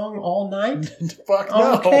been wrong all night? Fuck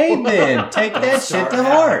no. Okay, then take Don't that shit start to now.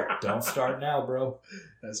 heart. Don't start now, bro.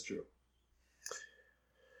 That's true.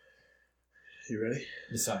 You ready?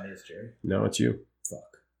 It's on me, Jerry. No, it's you. Fuck.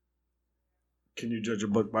 Can you judge a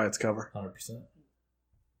book by its cover? 100%.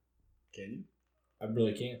 Can you? I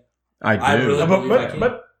really can't. I do. I really- believe I can.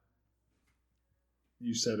 but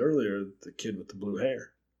you said earlier the kid with the blue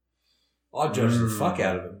hair. I'll judge the fuck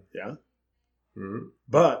out of him. Yeah. Mhm.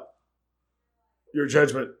 But your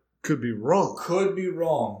judgment could be wrong. Could be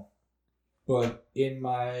wrong, but in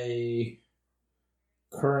my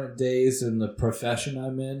current days in the profession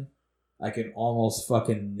I'm in, I can almost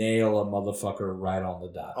fucking nail a motherfucker right on the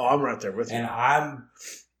dot. Oh, I'm right there with you. And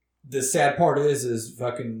the sad part is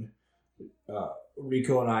fucking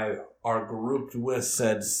Rico and I are grouped with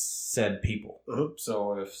said people. Uh-huh.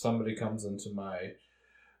 So if somebody comes into my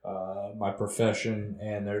profession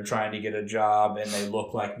and they're trying to get a job and they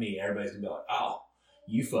look like me, everybody's gonna be like, "Oh,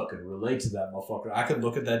 you fucking relate to that motherfucker." I could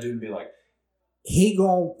look at that dude and be like, "He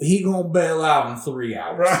gonna bail out in 3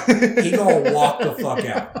 hours. Right. He gonna walk the fuck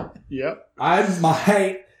out." Yep. I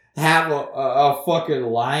might have a fucking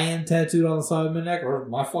lion tattooed on the side of my neck or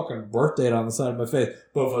my fucking birth date on the side of my face.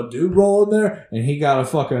 But if a dude roll in there and he got a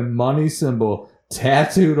fucking money symbol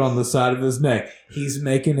tattooed on the side of his neck, he's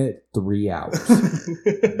making it 3 hours.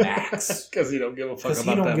 Max. Because he don't give a fuck Because about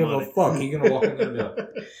he don't that give money. a fuck. He's going to walk in there and be like,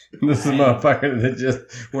 This is a motherfucker that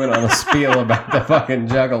just went on a spiel about the fucking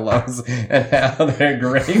juggalos and how they're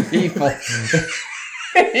great people.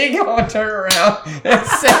 He gonna turn around and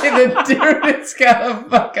say the dude that's got a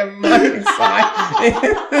fucking money sign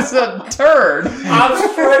is a turd. I'm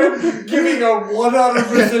straight up giving a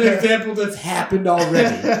 100% example that's happened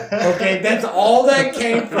already. Okay, that's all that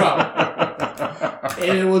came from.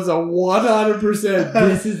 And it was a 100%.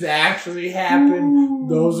 This has actually happened.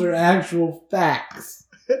 Those are actual facts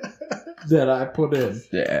that I put in.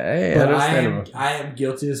 Yeah, hey, But understandable. I am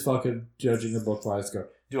guilty as fucking judging a book by its cover.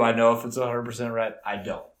 Do I know if it's 100% right? I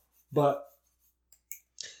don't. But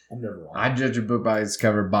I'm never wrong. I judge a book by its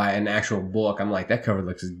cover by an actual book. I'm like, that cover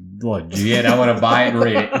looks legit. I want to buy it and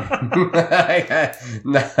read it.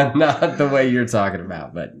 not the way you're talking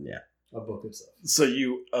about, but yeah. A book itself. So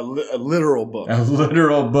you a literal book. A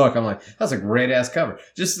literal book. I'm like, that's a great ass cover.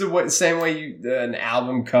 Just the same way you an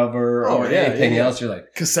album cover or anything else. You're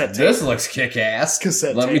like, Cassette tape. this looks kick ass.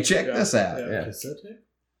 Cassette Let me tape. check Yeah. this out. Yeah. Yeah. Cassette tape?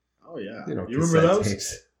 Oh yeah. You know, You remember cassette those?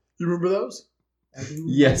 tapes. You remember those?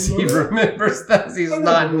 Yes, he remembers those. He's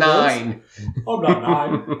not 9. I'm not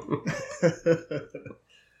 9.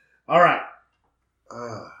 All right.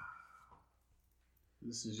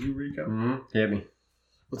 This is you, Rico. Hit me.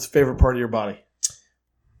 What's the favorite part of your body?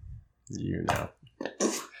 You know.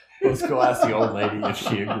 Let's go ask the old lady if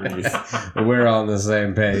she agrees. We're on the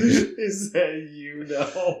same page. Is that you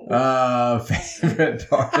know? Favorite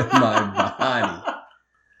part of my body.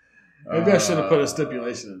 Maybe I should have put a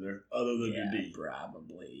stipulation in there other than your D.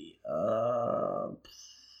 Probably.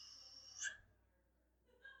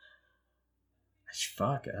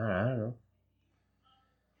 Fuck. I don't know.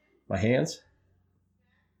 My hands?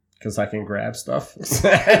 Because I can grab stuff?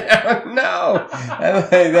 No.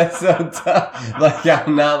 That's so tough. Like,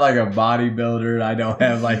 I'm not like a bodybuilder. I don't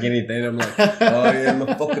have like anything. I'm like, oh, yeah,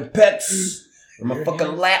 my fucking pecs. Or my fucking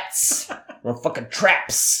lats. Or my fucking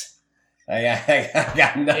traps. I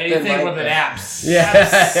got nothing. Anything like with an that. abs. Yeah,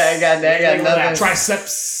 I got nothing.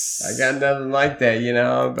 Triceps. I got nothing like that, you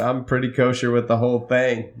know. I'm pretty kosher with the whole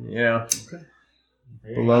thing, you know.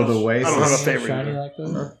 Okay. Below the waist. I don't have a is- favorite Shiny either. like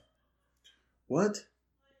that? What?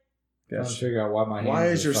 Trying to figure out why my hands Why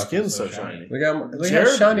is are your fucking skin so shiny? Look how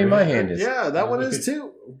Jared- shiny my hand is. Yeah, that one look is at-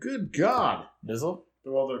 too. Good God. Bizzle?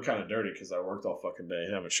 Well, they're kind of dirty because I worked all fucking day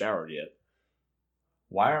and haven't showered yet.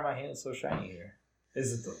 Why are my hands so shiny here?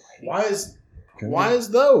 Is it the lighting? Why is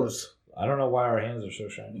those? I don't know why our hands are so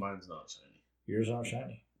shiny. Mine's not shiny. Yours aren't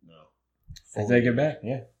shiny. No. I take it back,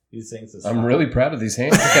 yeah. These things. I'm really proud of these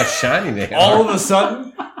hands. Look how shiny they are. All of a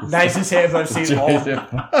sudden, nicest hands I've seen all.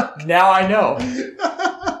 Now I know.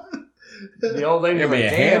 The old lady You're was gonna be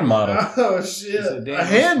like, a hand damn. model. Oh shit! It's a damn- A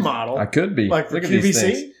hand model. I could be. Like for Look at these QVC?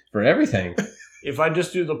 things. For everything. If I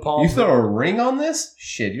just do the palm. You throw a ring on this?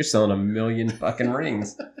 Shit, you're selling 1 million fucking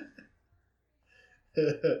rings.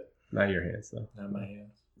 Not your hands, though. Not my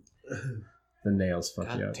hands. The nails fuck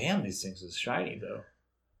you God up. damn, these things is shiny though.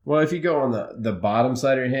 Well, if you go on the bottom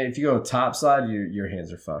side of your hand, if you go top side, your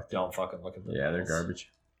hands are fucked. Don't fucking look at them. Yeah, they're garbage.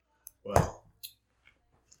 Well.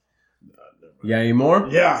 You got any more?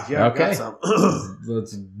 Yeah. I Okay. got some.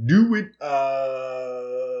 Let's do it.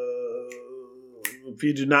 If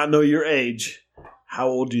you do not know your age, how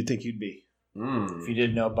old do you think you'd be? If you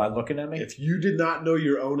didn't know by looking at me, If you did not know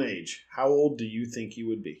your own age, how old do you think you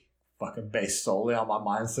would be? fucking based solely on my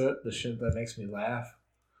mindset, the shit that makes me laugh,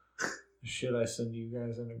 the shit I send you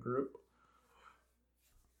guys in a group.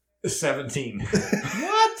 17.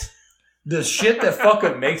 What? The shit that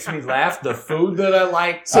fucking makes me laugh, the food that I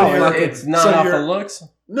like. So I you're- fucking- It's not So off you're- of looks?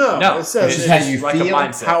 No, No, it says it's it's how just you like feel? a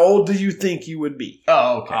mindset. how old do you think you would be?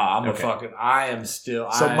 Oh, okay. I'm Okay. I am still.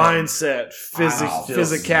 So I am- mindset, Wow.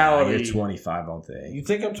 physicality. You're 25 all day. You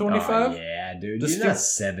think I'm 25? Oh, yeah, dude. The You're not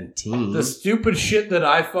 17. The stupid shit that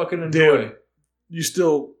I fucking enjoy. Dude. You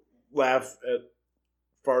still laugh at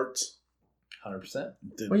farts? 100%.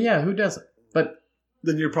 Then, Well, yeah, who doesn't? But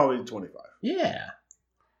then you're probably 25. yeah,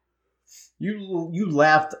 you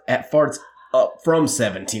laughed at farts up from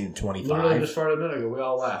 17 to 25. Literally just farted a minute ago. We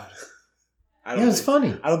all laughed. I Yeah, it was think,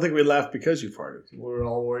 funny. I don't think we laughed because you farted. We were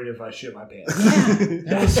all worried if I shit my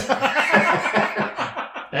pants.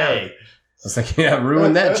 Hey, It's like, yeah,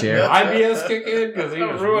 ruined that chair. IBS kick in because he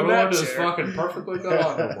Don't was ruin ruined that his chair. fucking perfectly good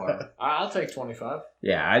underwear. I'll take 25.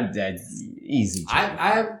 Yeah, I easy.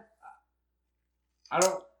 I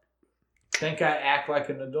don't think I act like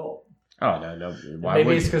an adult. Oh no! Why Maybe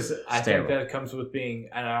would it's you? because I think Sterile. that comes with being,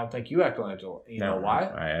 and I don't think you act like an adult. You know why?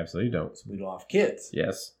 I absolutely don't. We don't have kids.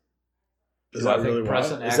 Yes. Is Do I that think really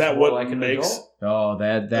Preston why? acts Is that more what like an makes? adult? Oh,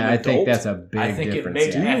 that An I think adult? that's a big I think it difference.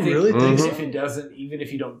 makes. Do you I think really think even so? if it doesn't, even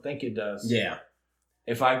if you don't think it does. Yeah.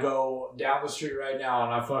 If I go down the street right now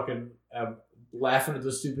and I fucking am laughing at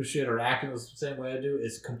the stupid shit or acting the same way I do,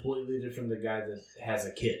 it's completely different than the guy that has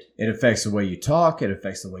a kid. It affects the way you talk. It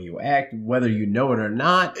affects the way you act, whether you know it or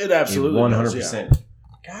not. It absolutely It does, 100%.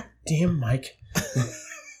 God damn, Mike.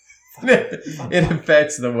 It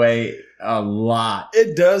affects the way a lot.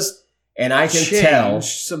 It does And I can change tell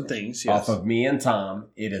some things. Yes. off of me and Tom,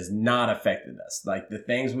 it has not affected us. Like the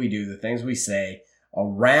things we do, the things we say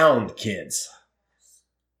around kids.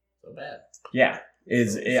 So bad. Yeah.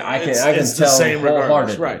 I can it's the tell same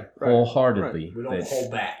regardless. wholeheartedly. Right. Wholeheartedly. We don't that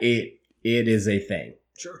hold back. it is a thing.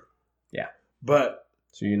 Sure. Yeah. But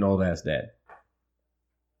So you're an old ass dad.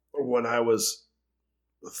 when I was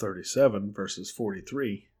 37 versus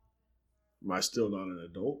 43, am I still not an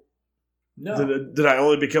adult? No. Did I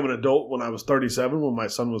only become an adult when I was 37 when my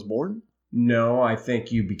son was born? No, I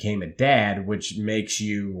think you became a dad, which makes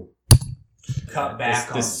you Cut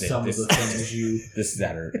back on some of the things you This is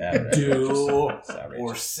do It's outrageous.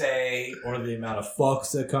 or say, or the amount of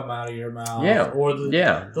fucks that come out of your mouth. Yeah. Or the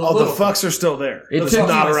Yeah. the Oh, the little- fucks are still there. It It's took-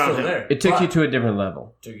 not fucks around still him. there, It took but you to a different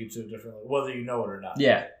level. took you to a different level, whether you know it or not.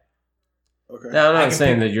 Yeah. Okay. Now, I'm I not can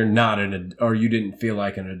saying pick- that you're not or you didn't feel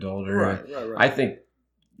like an adult or Right. I think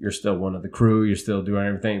you're still one of the crew. You're still doing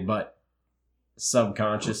everything, but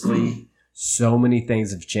subconsciously, so many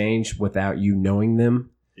things have changed without you knowing them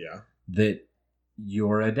Yeah. that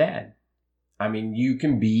you're a dad. I mean, you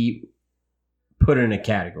can be put in a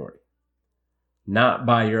category, not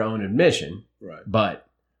by your own admission, Right. but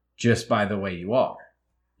just by the way you are.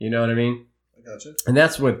 You know what I mean? I gotcha. And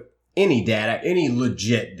that's what any dad, any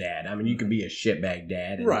legit dad. I mean, you can be a shitbag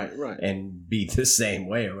dad, and, Right. Right. and be the same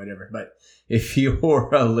way or whatever. But if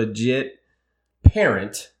you're a legit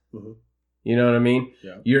parent, Mhm. you know what I mean?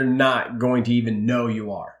 Yeah. You're not going to even know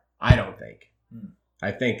you are. I don't think. Hmm.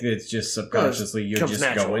 I think it's just subconsciously you Comes just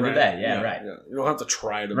natural, go into right? that. Yeah, right. Yeah. You don't have to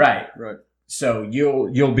try to. Right. Right. So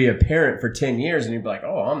you'll be a parent for 10 years and you'll be like,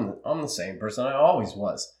 oh, I'm the same person I always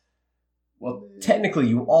was. Well, technically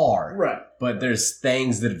you are. Right. But there's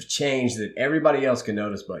things that have changed that everybody else can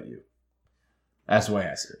notice but you. That's the way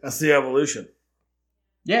I see it. That's the evolution.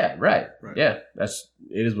 Yeah, right. Right. Yeah, it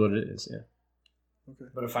is what it is. Yeah.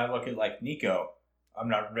 But if I look at like Nico, I'm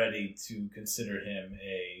not ready to consider him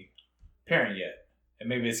a parent yet. And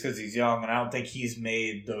maybe it's because he's young, and I don't think he's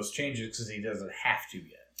made those changes because he doesn't have to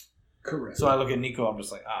yet. Correct. So I look at Nico, I'm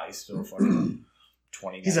just like, he's still fucking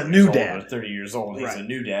 20. He's a new dad. Or 30 years old. He's Right. a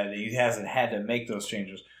new dad. He hasn't had to make those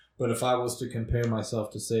changes. But if I was to compare myself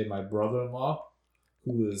to, say, my brother-in-law,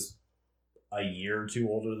 who is a year or two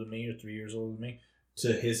older than me, or 3 years older than me,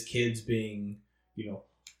 to his kids being,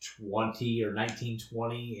 20 or 19,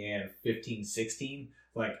 20 and 15, 16,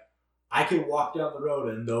 like, I could walk down the road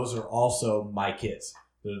and those are also my kids.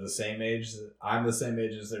 They're the same age. I'm the same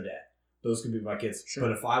age as their dad. Those could be my kids. Sure.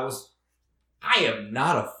 But if I am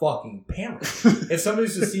not a fucking parent. If somebody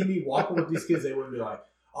was to see me walking with these kids, they wouldn't be like,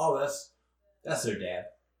 oh, that's their dad.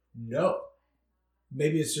 No.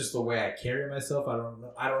 Maybe it's just the way I carry myself. I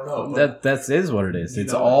don't know. But That is what it is. You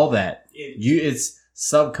It's know, all that. it- It's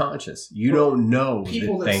subconscious. You don't know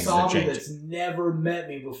people that that things saw are me changing. that's never met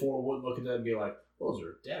me before would look at that and be like, those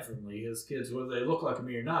are definitely his kids, whether they look like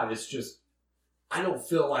me or not. It's just, I don't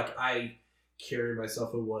feel like I carry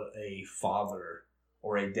myself in what a father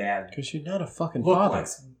or a dad Because you're not a fucking look father. like.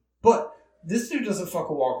 But this dude doesn't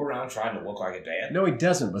fucking walk around trying to look like a dad. No, he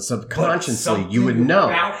doesn't. But But subconsciously, you would something know.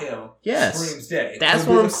 about him. Yes. Screams dad. It That's could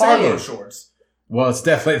be what I'm the cargo saying. shorts. Well, it's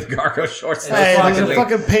definitely the cargo shorts. And Hey, the those are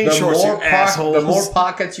fucking paint shorts, you assholes. The more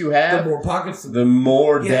pockets you have, The more pockets. the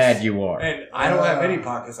more Yes. dad you are. And I don't have any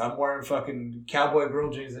pockets. I'm wearing fucking cowboy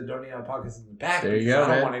girl jeans that don't even have pockets in the back. There you because go, I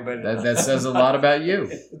don't man. want anybody to That, know. that says a lot about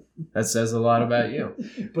you. That says a lot about you.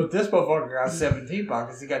 But this motherfucker got 17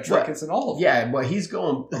 pockets. He got trinkets and all of them. Yeah, well, he's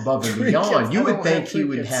going above and Trinkets. beyond. You I would don't think have he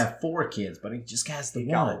would trinkets. have 4 kids, but he just has the He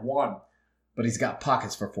one. got one. But he's got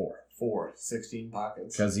pockets for 4 4, 16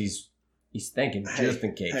 pockets. because he's thinking Hey, just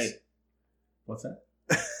in case. hey. What's that?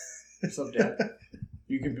 What's up, Dad?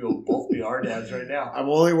 You can both be our dads right now. I'm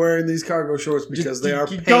only wearing these cargo shorts because they are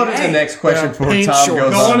Go to paint. the next question They are before paint Tom shorts.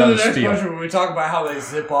 goes Go on on to the another next spiel. question when we talk about how they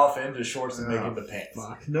zip off into shorts and make Oh, into pants.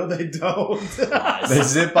 Fuck. No, they don't. They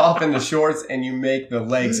zip off in the shorts and you make the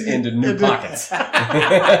legs into new pockets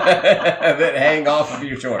that hang off of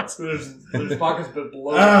your shorts. There's pockets but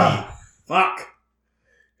below Ah, fuck.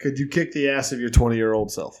 Could you kick the ass of your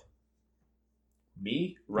 20-year-old self?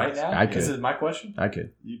 Me right now? I could. This is my question. I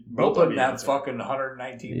could. Both of of you that answer. fucking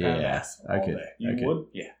 119 pound Yeah, ass I all could. day. You I could. would?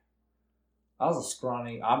 I was a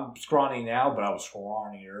scrawny. I'm scrawny now, but I was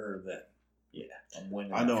scrawnier then. Yeah, I'm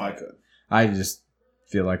winning. I know that I fight. could. I just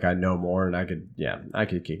feel like I know more, and I could. Yeah, I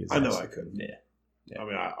could kick his ass. I know I could. Yeah. I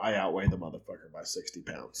mean, I outweigh the motherfucker by 60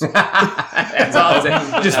 pounds. That's all I'm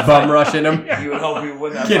saying. Just bum rushing him. You would hope you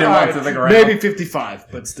win that Get him fight. onto the ground. Maybe 55,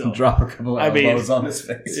 but still. Drop a couple of I mean, elbows on his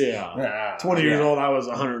face. Yeah. 20 years old, I was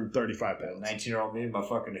 135 pounds. 19-year-old me, my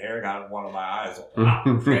fucking hair got in one of my eyes. Wow,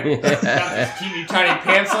 got this teeny tiny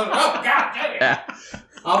pants on. Oh, god damn it.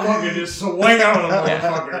 I'm fucking just swing on the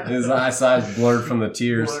motherfucker. His eyesight blurred from the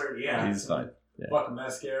tears. Blurred, yeah. He's fine. Yeah. Fucking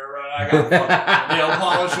mascara right. I got fucking nail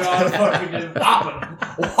polish on. Fucking just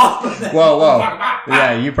whopping. Whoa.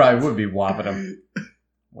 Yeah, you probably would be whopping him.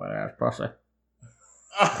 What ass pussy.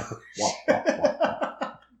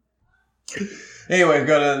 Anyway,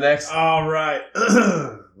 go to the next. All right.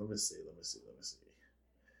 Let me see.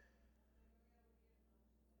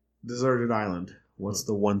 Deserted island. What's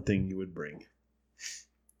the one thing you would bring?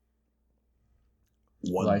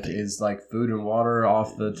 One Like, thing. is like food and water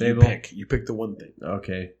off the You table? pick. You pick the one thing.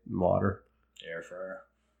 Okay, water. Air fryer.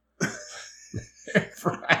 Air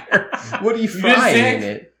fryer. What are you just frying said- in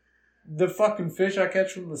it? The fucking fish I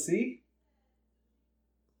catch from the sea?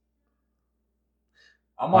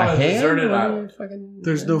 I'm on By a hand? deserted Or island. fucking-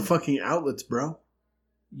 There's no fucking outlets, bro.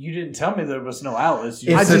 You didn't tell me there was no outlets.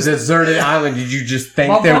 You It's just- a deserted island. Did you just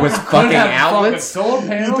think there was Motherfucker could fucking have a outlets? Fucking solar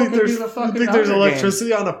panel. You think could there's, be the fucking there's Hunger Games.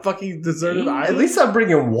 electricity on a fucking deserted island? At least I'm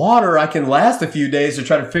bringing water. I can last a few days to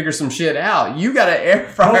try to figure some shit out. You got an air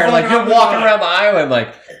fryer. Oh, Like, you're no, walking no. around the island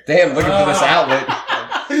like, damn, looking for this outlet.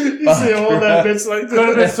 You see him hold that bitch like Could have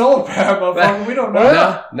been this. solar power, motherfucker. We don't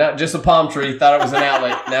know. No, just a palm tree. Thought it was an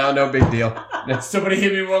outlet. No big deal. Somebody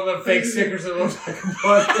hit me with one of them fake stickers that looks like a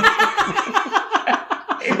butt.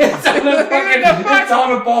 It's on a fucking, it's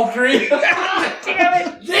on a palm tree.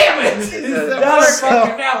 Damn it! It's not a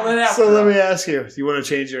fucking outlet out. So let me ask you, do you want to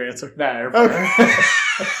change your answer? Nah, air fryer.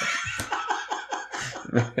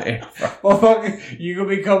 Motherfucker, you gonna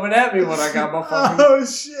be coming at me when I got my fucking Oh,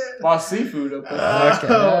 shit. my seafood up there.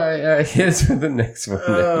 Okay, all right. Here's for the next one.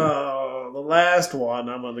 The last one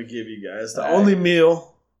I'm going to give you guys. The All right. only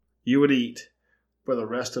meal you would eat for the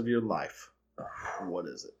rest of your life. What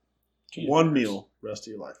is it? One meal, rest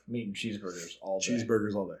of your life. Meat and cheeseburgers all day.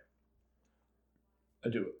 Cheeseburgers all day. I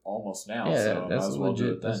do it almost now, Yeah, so I might that's as well do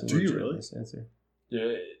legit. it then. That's Do you legit. really? That's the answer.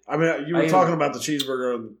 Yeah, I mean, you were I talking even- about the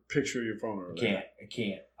cheeseburger on the picture of your phone over there. I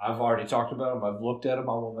can't. I've already talked about them. I've looked at them.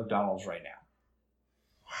 I want McDonald's right now.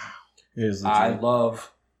 Here's I legit.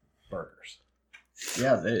 love burgers.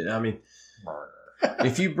 Yeah, I mean, Burger.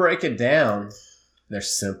 if you break it down, they're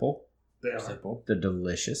simple. They are. Simple. They're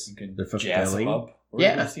delicious. You can They're jazz them fulfilling. up. or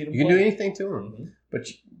Yeah, just eat 'em you can do plain. anything to them, Mhm. but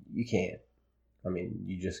you can't. I mean,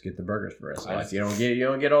 you just get the burgers for the rest of I- life. You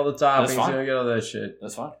don't get all the toppings. You fine. don't get all that shit.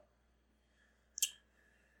 That's fine.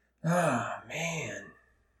 Ah, man.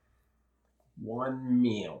 One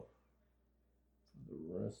meal for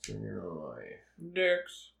the rest of your life.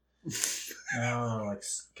 Dicks. Oh, like,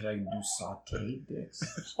 can I do sauteed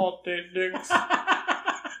dicks? Salted dicks.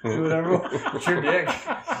 Do whatever. It's your dick.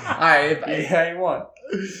 Alright, Yeah, you want.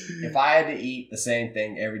 if I had to eat the same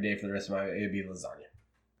thing every day for the rest of my life, it would be lasagna.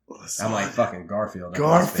 I'm like fucking Garfield.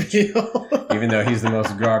 Garfield. Even though he's the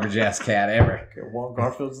most garbage ass cat ever. Okay, one,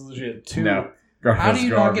 Garfield's legit. Two, No. how Garfield's do you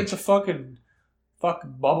not garbage. get the fucking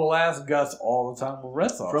bubble ass guts all the time with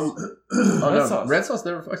red sauce? From red no, sauce. red sauce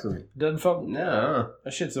never fucks with me. Doesn't fuck. No.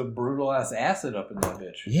 That shit's a brutal ass acid up in that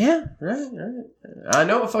bitch. Yeah, right. I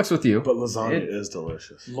know it fucks with you. But lasagna It- is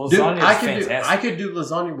delicious. Dude, Lasagna is I fantastic. could do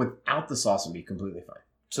lasagna without the sauce and be completely fine.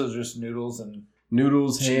 So just noodles and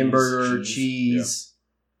Noodles, Cheese, hamburger, cheese, cheese,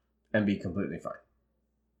 and be completely fine.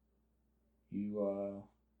 you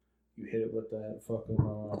hit it with that fucking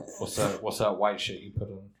what's that white shit you put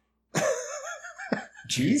in?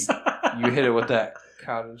 Cheese? You hit it with that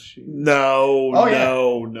cottage cheese. No, Oh, yeah.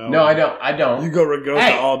 no. No, I don't. I don't. You go Rigotta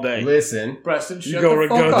Hey. all day. Listen, Preston, You shut go the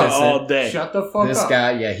fuck Rigotta up. all day. Shut the fuck this up.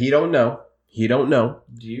 guy, yeah, he don't know. He don't know.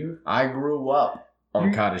 Do you? I grew up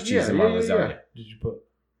on cottage cheese in my lasagna. Did you put?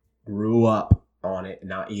 Grew up on it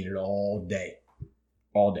and I eat it all day.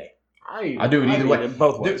 All day. I do it either way. eat it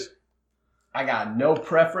both Dude, ways. I got no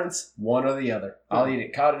preference, one or the other. I'll eat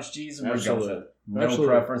it cottage cheese or Absolutely. Rigotta. No Absolutely.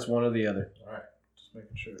 preference, one or the other. All right, just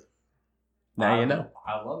making sure. Now you know.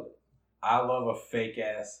 I love it. I love a fake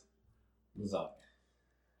ass lasagna.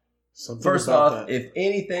 Something First about off, that. if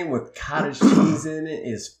anything with cottage cheese in it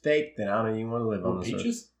is fake, then I don't even want to live on With this earth.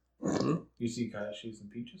 peaches? Mhm. You see cottage cheese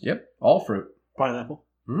and peaches? Yep, all fruit. Pineapple.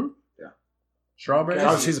 Mhm. Yeah. Strawberries?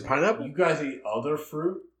 Cottage cheese and pineapple? You guys eat other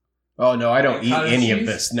fruit? Oh, no, I don't And eat cottage any of cheese?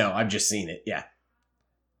 this. No, I've just seen it. Yeah.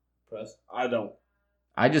 Press. I don't.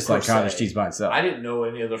 I just Per like cottage se. cheese by itself. I didn't know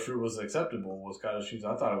any other fruit was acceptable. Was cottage cheese?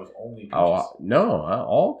 I thought it was only peaches. Oh, no,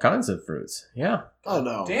 all kinds of fruits. Yeah. Oh,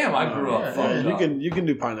 no. Damn, I No, grew up yeah, fucked you up. can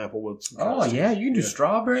do pineapple with some Oh, cottage yeah, cheese. you can do Yeah.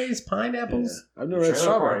 strawberries, Yeah. pineapples. I've never had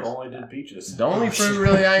Trailer Park strawberries. only did peaches. The only fruit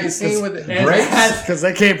really I ain't seen with it. And Grapes. that's- Because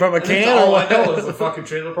they came from a And can that's or all I what? know is the fucking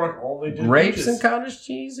Trailer Park only did Grapes peaches. and cottage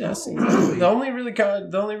cheese. Yeah, I seen that. Really? The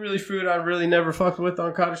only really fruit I really never fucked with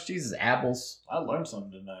on cottage cheese is apples. I learned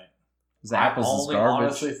something tonight. 'Cause apples I is only garbage.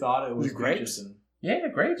 honestly thought it was The grapes? peaches. And Yeah,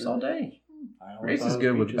 grapes all day. I only Grapes thought is it was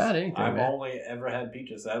good with peaches. about anything, I've man. only ever had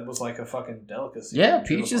peaches. That was like a fucking delicacy. Yeah, in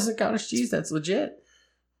Trailer peaches Park. and cottage cheese. That's legit.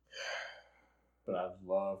 But I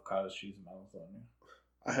love cottage cheese and lasagna.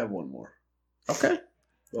 I have one more. Okay.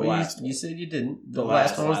 The Well, last you said you didn't. The The last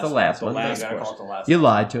last one was the last the one. last You gotta question. call it the last You one.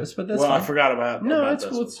 lied to us, but that's well, fine. I forgot about No, about it's this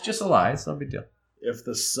cool. one. It's just a lie. It's no big deal. If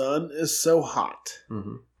the sun is so hot,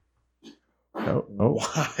 Mm-hmm. Oh.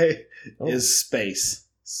 why Oh. is space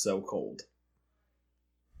so cold?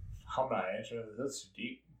 I'm not answering this. That's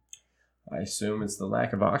deep. I assume it's the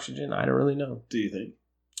lack of oxygen. I don't really know. Do you think?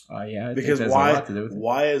 Yeah, I Because think that's a why? lot to do with it.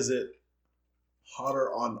 Why is it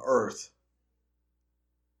hotter on Earth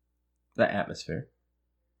The atmosphere.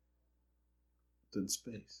 than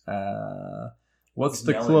space? What's It's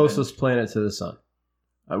the yelling closest planet to the sun?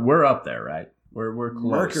 We're up there, right? We're close.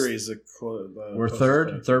 Mercury's the We're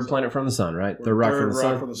third planet from the sun, right? We're Third rock third from the rock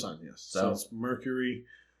sun. from the sun. Yes. So, So- it's Mercury.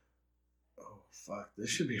 Oh fuck! This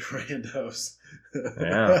should be randos.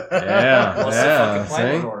 Yeah. What's Yeah. the fucking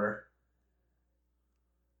planet see? order?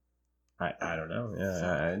 I don't know.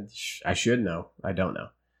 Yeah, I should know. I don't know.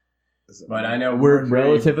 Is it But I know we're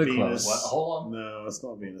relatively Venus? close. What? Hold on. No, it's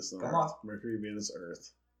not Venus. Come on. Mercury, Venus,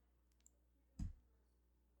 Earth.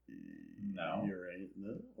 No. Uranus.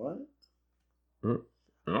 No. What? Mm.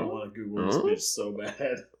 I Mm. want to Google this Mm. bitch so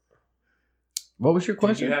bad. What was your Did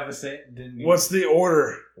question? you have a say? Didn't you? What's the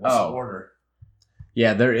order? What's Oh. the order?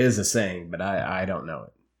 Yeah, there is a saying, but I don't know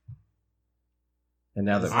it. And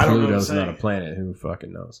now that I don't know the Pluto's not a saying. planet, who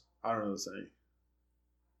fucking knows? I don't know the saying.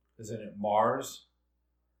 Isn't it Mars,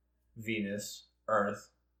 Venus, Earth,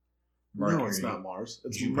 Mercury, No, it's not Mars.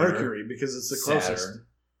 It's Jupiter, Mercury because it's the closest.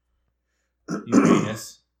 Saturn,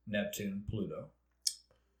 Uranus, Neptune, Pluto?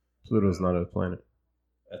 Pluto's not a planet.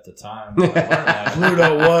 At the time, I learned that.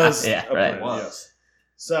 Pluto was Yeah, a right. planet, Was. yes.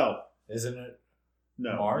 So Isn't it?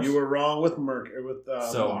 no, Mars? you were wrong with Mercury. With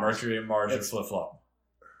So Mars. Mercury and Mars are It's- flip flop.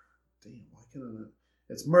 Damn, why can't I not?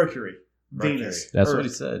 It's Mercury, Mercury. Venus. That's Earth, what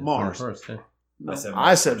he said. Mars. First, yeah. No, I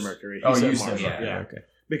I said said Mars. Mercury. He Oh, said you Mars. said yeah. Mercury. Okay.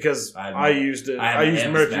 Because I I used it. I I used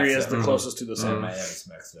had Mercury mixed as up. the Mhm. closest to the I had sun. my heads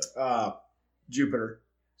mixed up. Jupiter,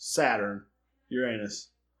 Saturn, Uranus,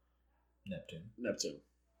 Neptune. Neptune,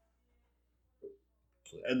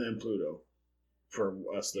 Pluto. and then Pluto for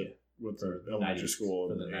us that Yeah. with For the the elementary 90s, school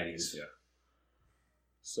for in the the 80s. 90s. Yeah.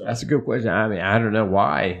 So That's a good question. I mean, I don't know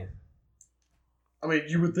why. I mean,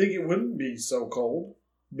 you would think it wouldn't be so cold,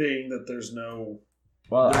 being that there's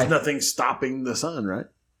Well, nothing stopping the sun, right?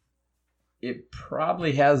 it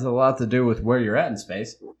probably has a lot to do with where you're at in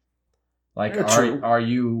space. Like, Yeah, true. are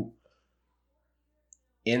you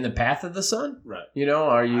in the path of the sun? Right. You know,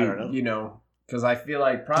 are I don't know. you, because I feel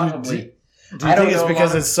like probably. Do I you don't think it's know a because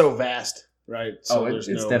lot of- it's so vast, right? So it's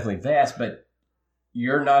definitely vast, but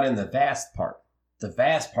you're not in the vast part. The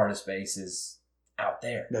vast part of space is out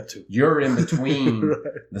there. Neptune. You're in between Right.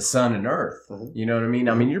 the sun and Earth. Mhm. You know what I mean?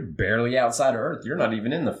 I mean, you're barely outside of Earth. You're not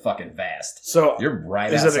even in the fucking vast. So You're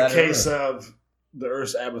right is outside it a case of Earth. of the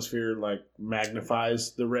Earth's atmosphere like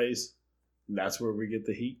magnifies the rays? And that's where we get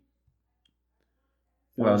the heat.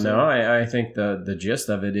 You know Well, what I'm no, saying? I think the gist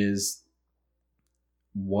of it is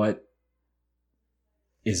what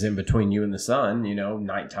is in between you and the sun. You know,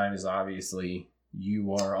 nighttime is obviously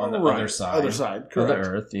you are on the Right. other side Other side, of correct. the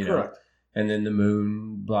Earth. You know, Correct. and then the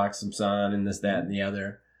moon blocks some sun and this, that, and the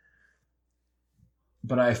other.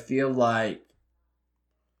 But I feel like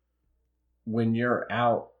when you're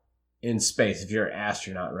out in space, if you're an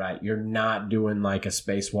astronaut, right, you're not doing like a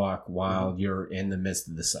spacewalk while you're in the midst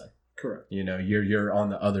of the sun. Correct. You know, you're on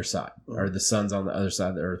the other side, or the sun's on the other side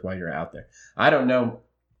of the Earth while you're out there. I don't know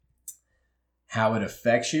how it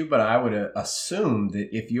affects you, but I would assume that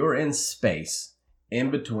if you're in space, in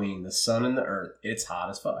between the sun and the Earth, it's hot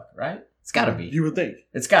as fuck, right? It's got to be. You would think,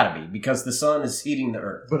 It's got to be because the sun is heating the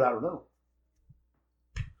Earth. but I don't know.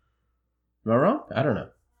 Am I wrong? I don't know.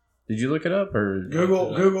 Did you look it up or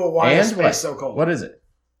Google why is And space what? so cold? What is it?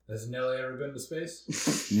 Has Nelly ever been to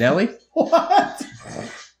space? Nelly? What?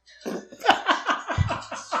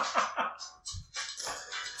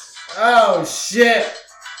 Oh, shit.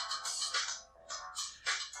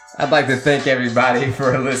 I'd like to thank everybody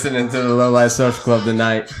for listening to the Low Life Social Club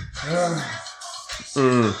tonight.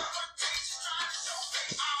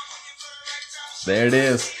 There it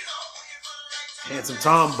is. Handsome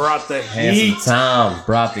Tom brought the Handsome heat. Tom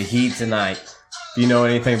brought the heat tonight. If you know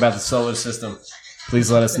anything about the solar system, please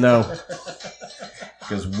let us know.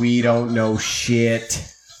 Because we don't know shit.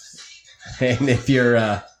 And if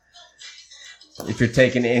you're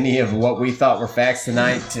taking any of what we thought were facts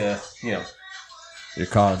tonight to, your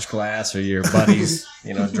college class or your buddies,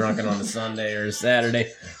 drunken on a Sunday or a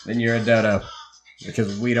Saturday, then you're a dodo.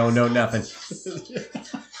 Because we don't know nothing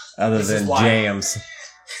other than jams.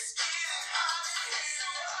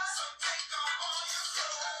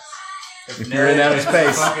 If you're in outer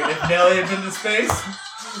space. If Nelly had been in space,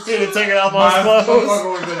 He'd have taken off all his clothes.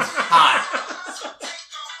 motherfucker would have been hot.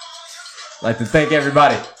 I'd like to thank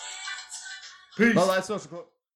everybody. Peace. Low Life Social Club.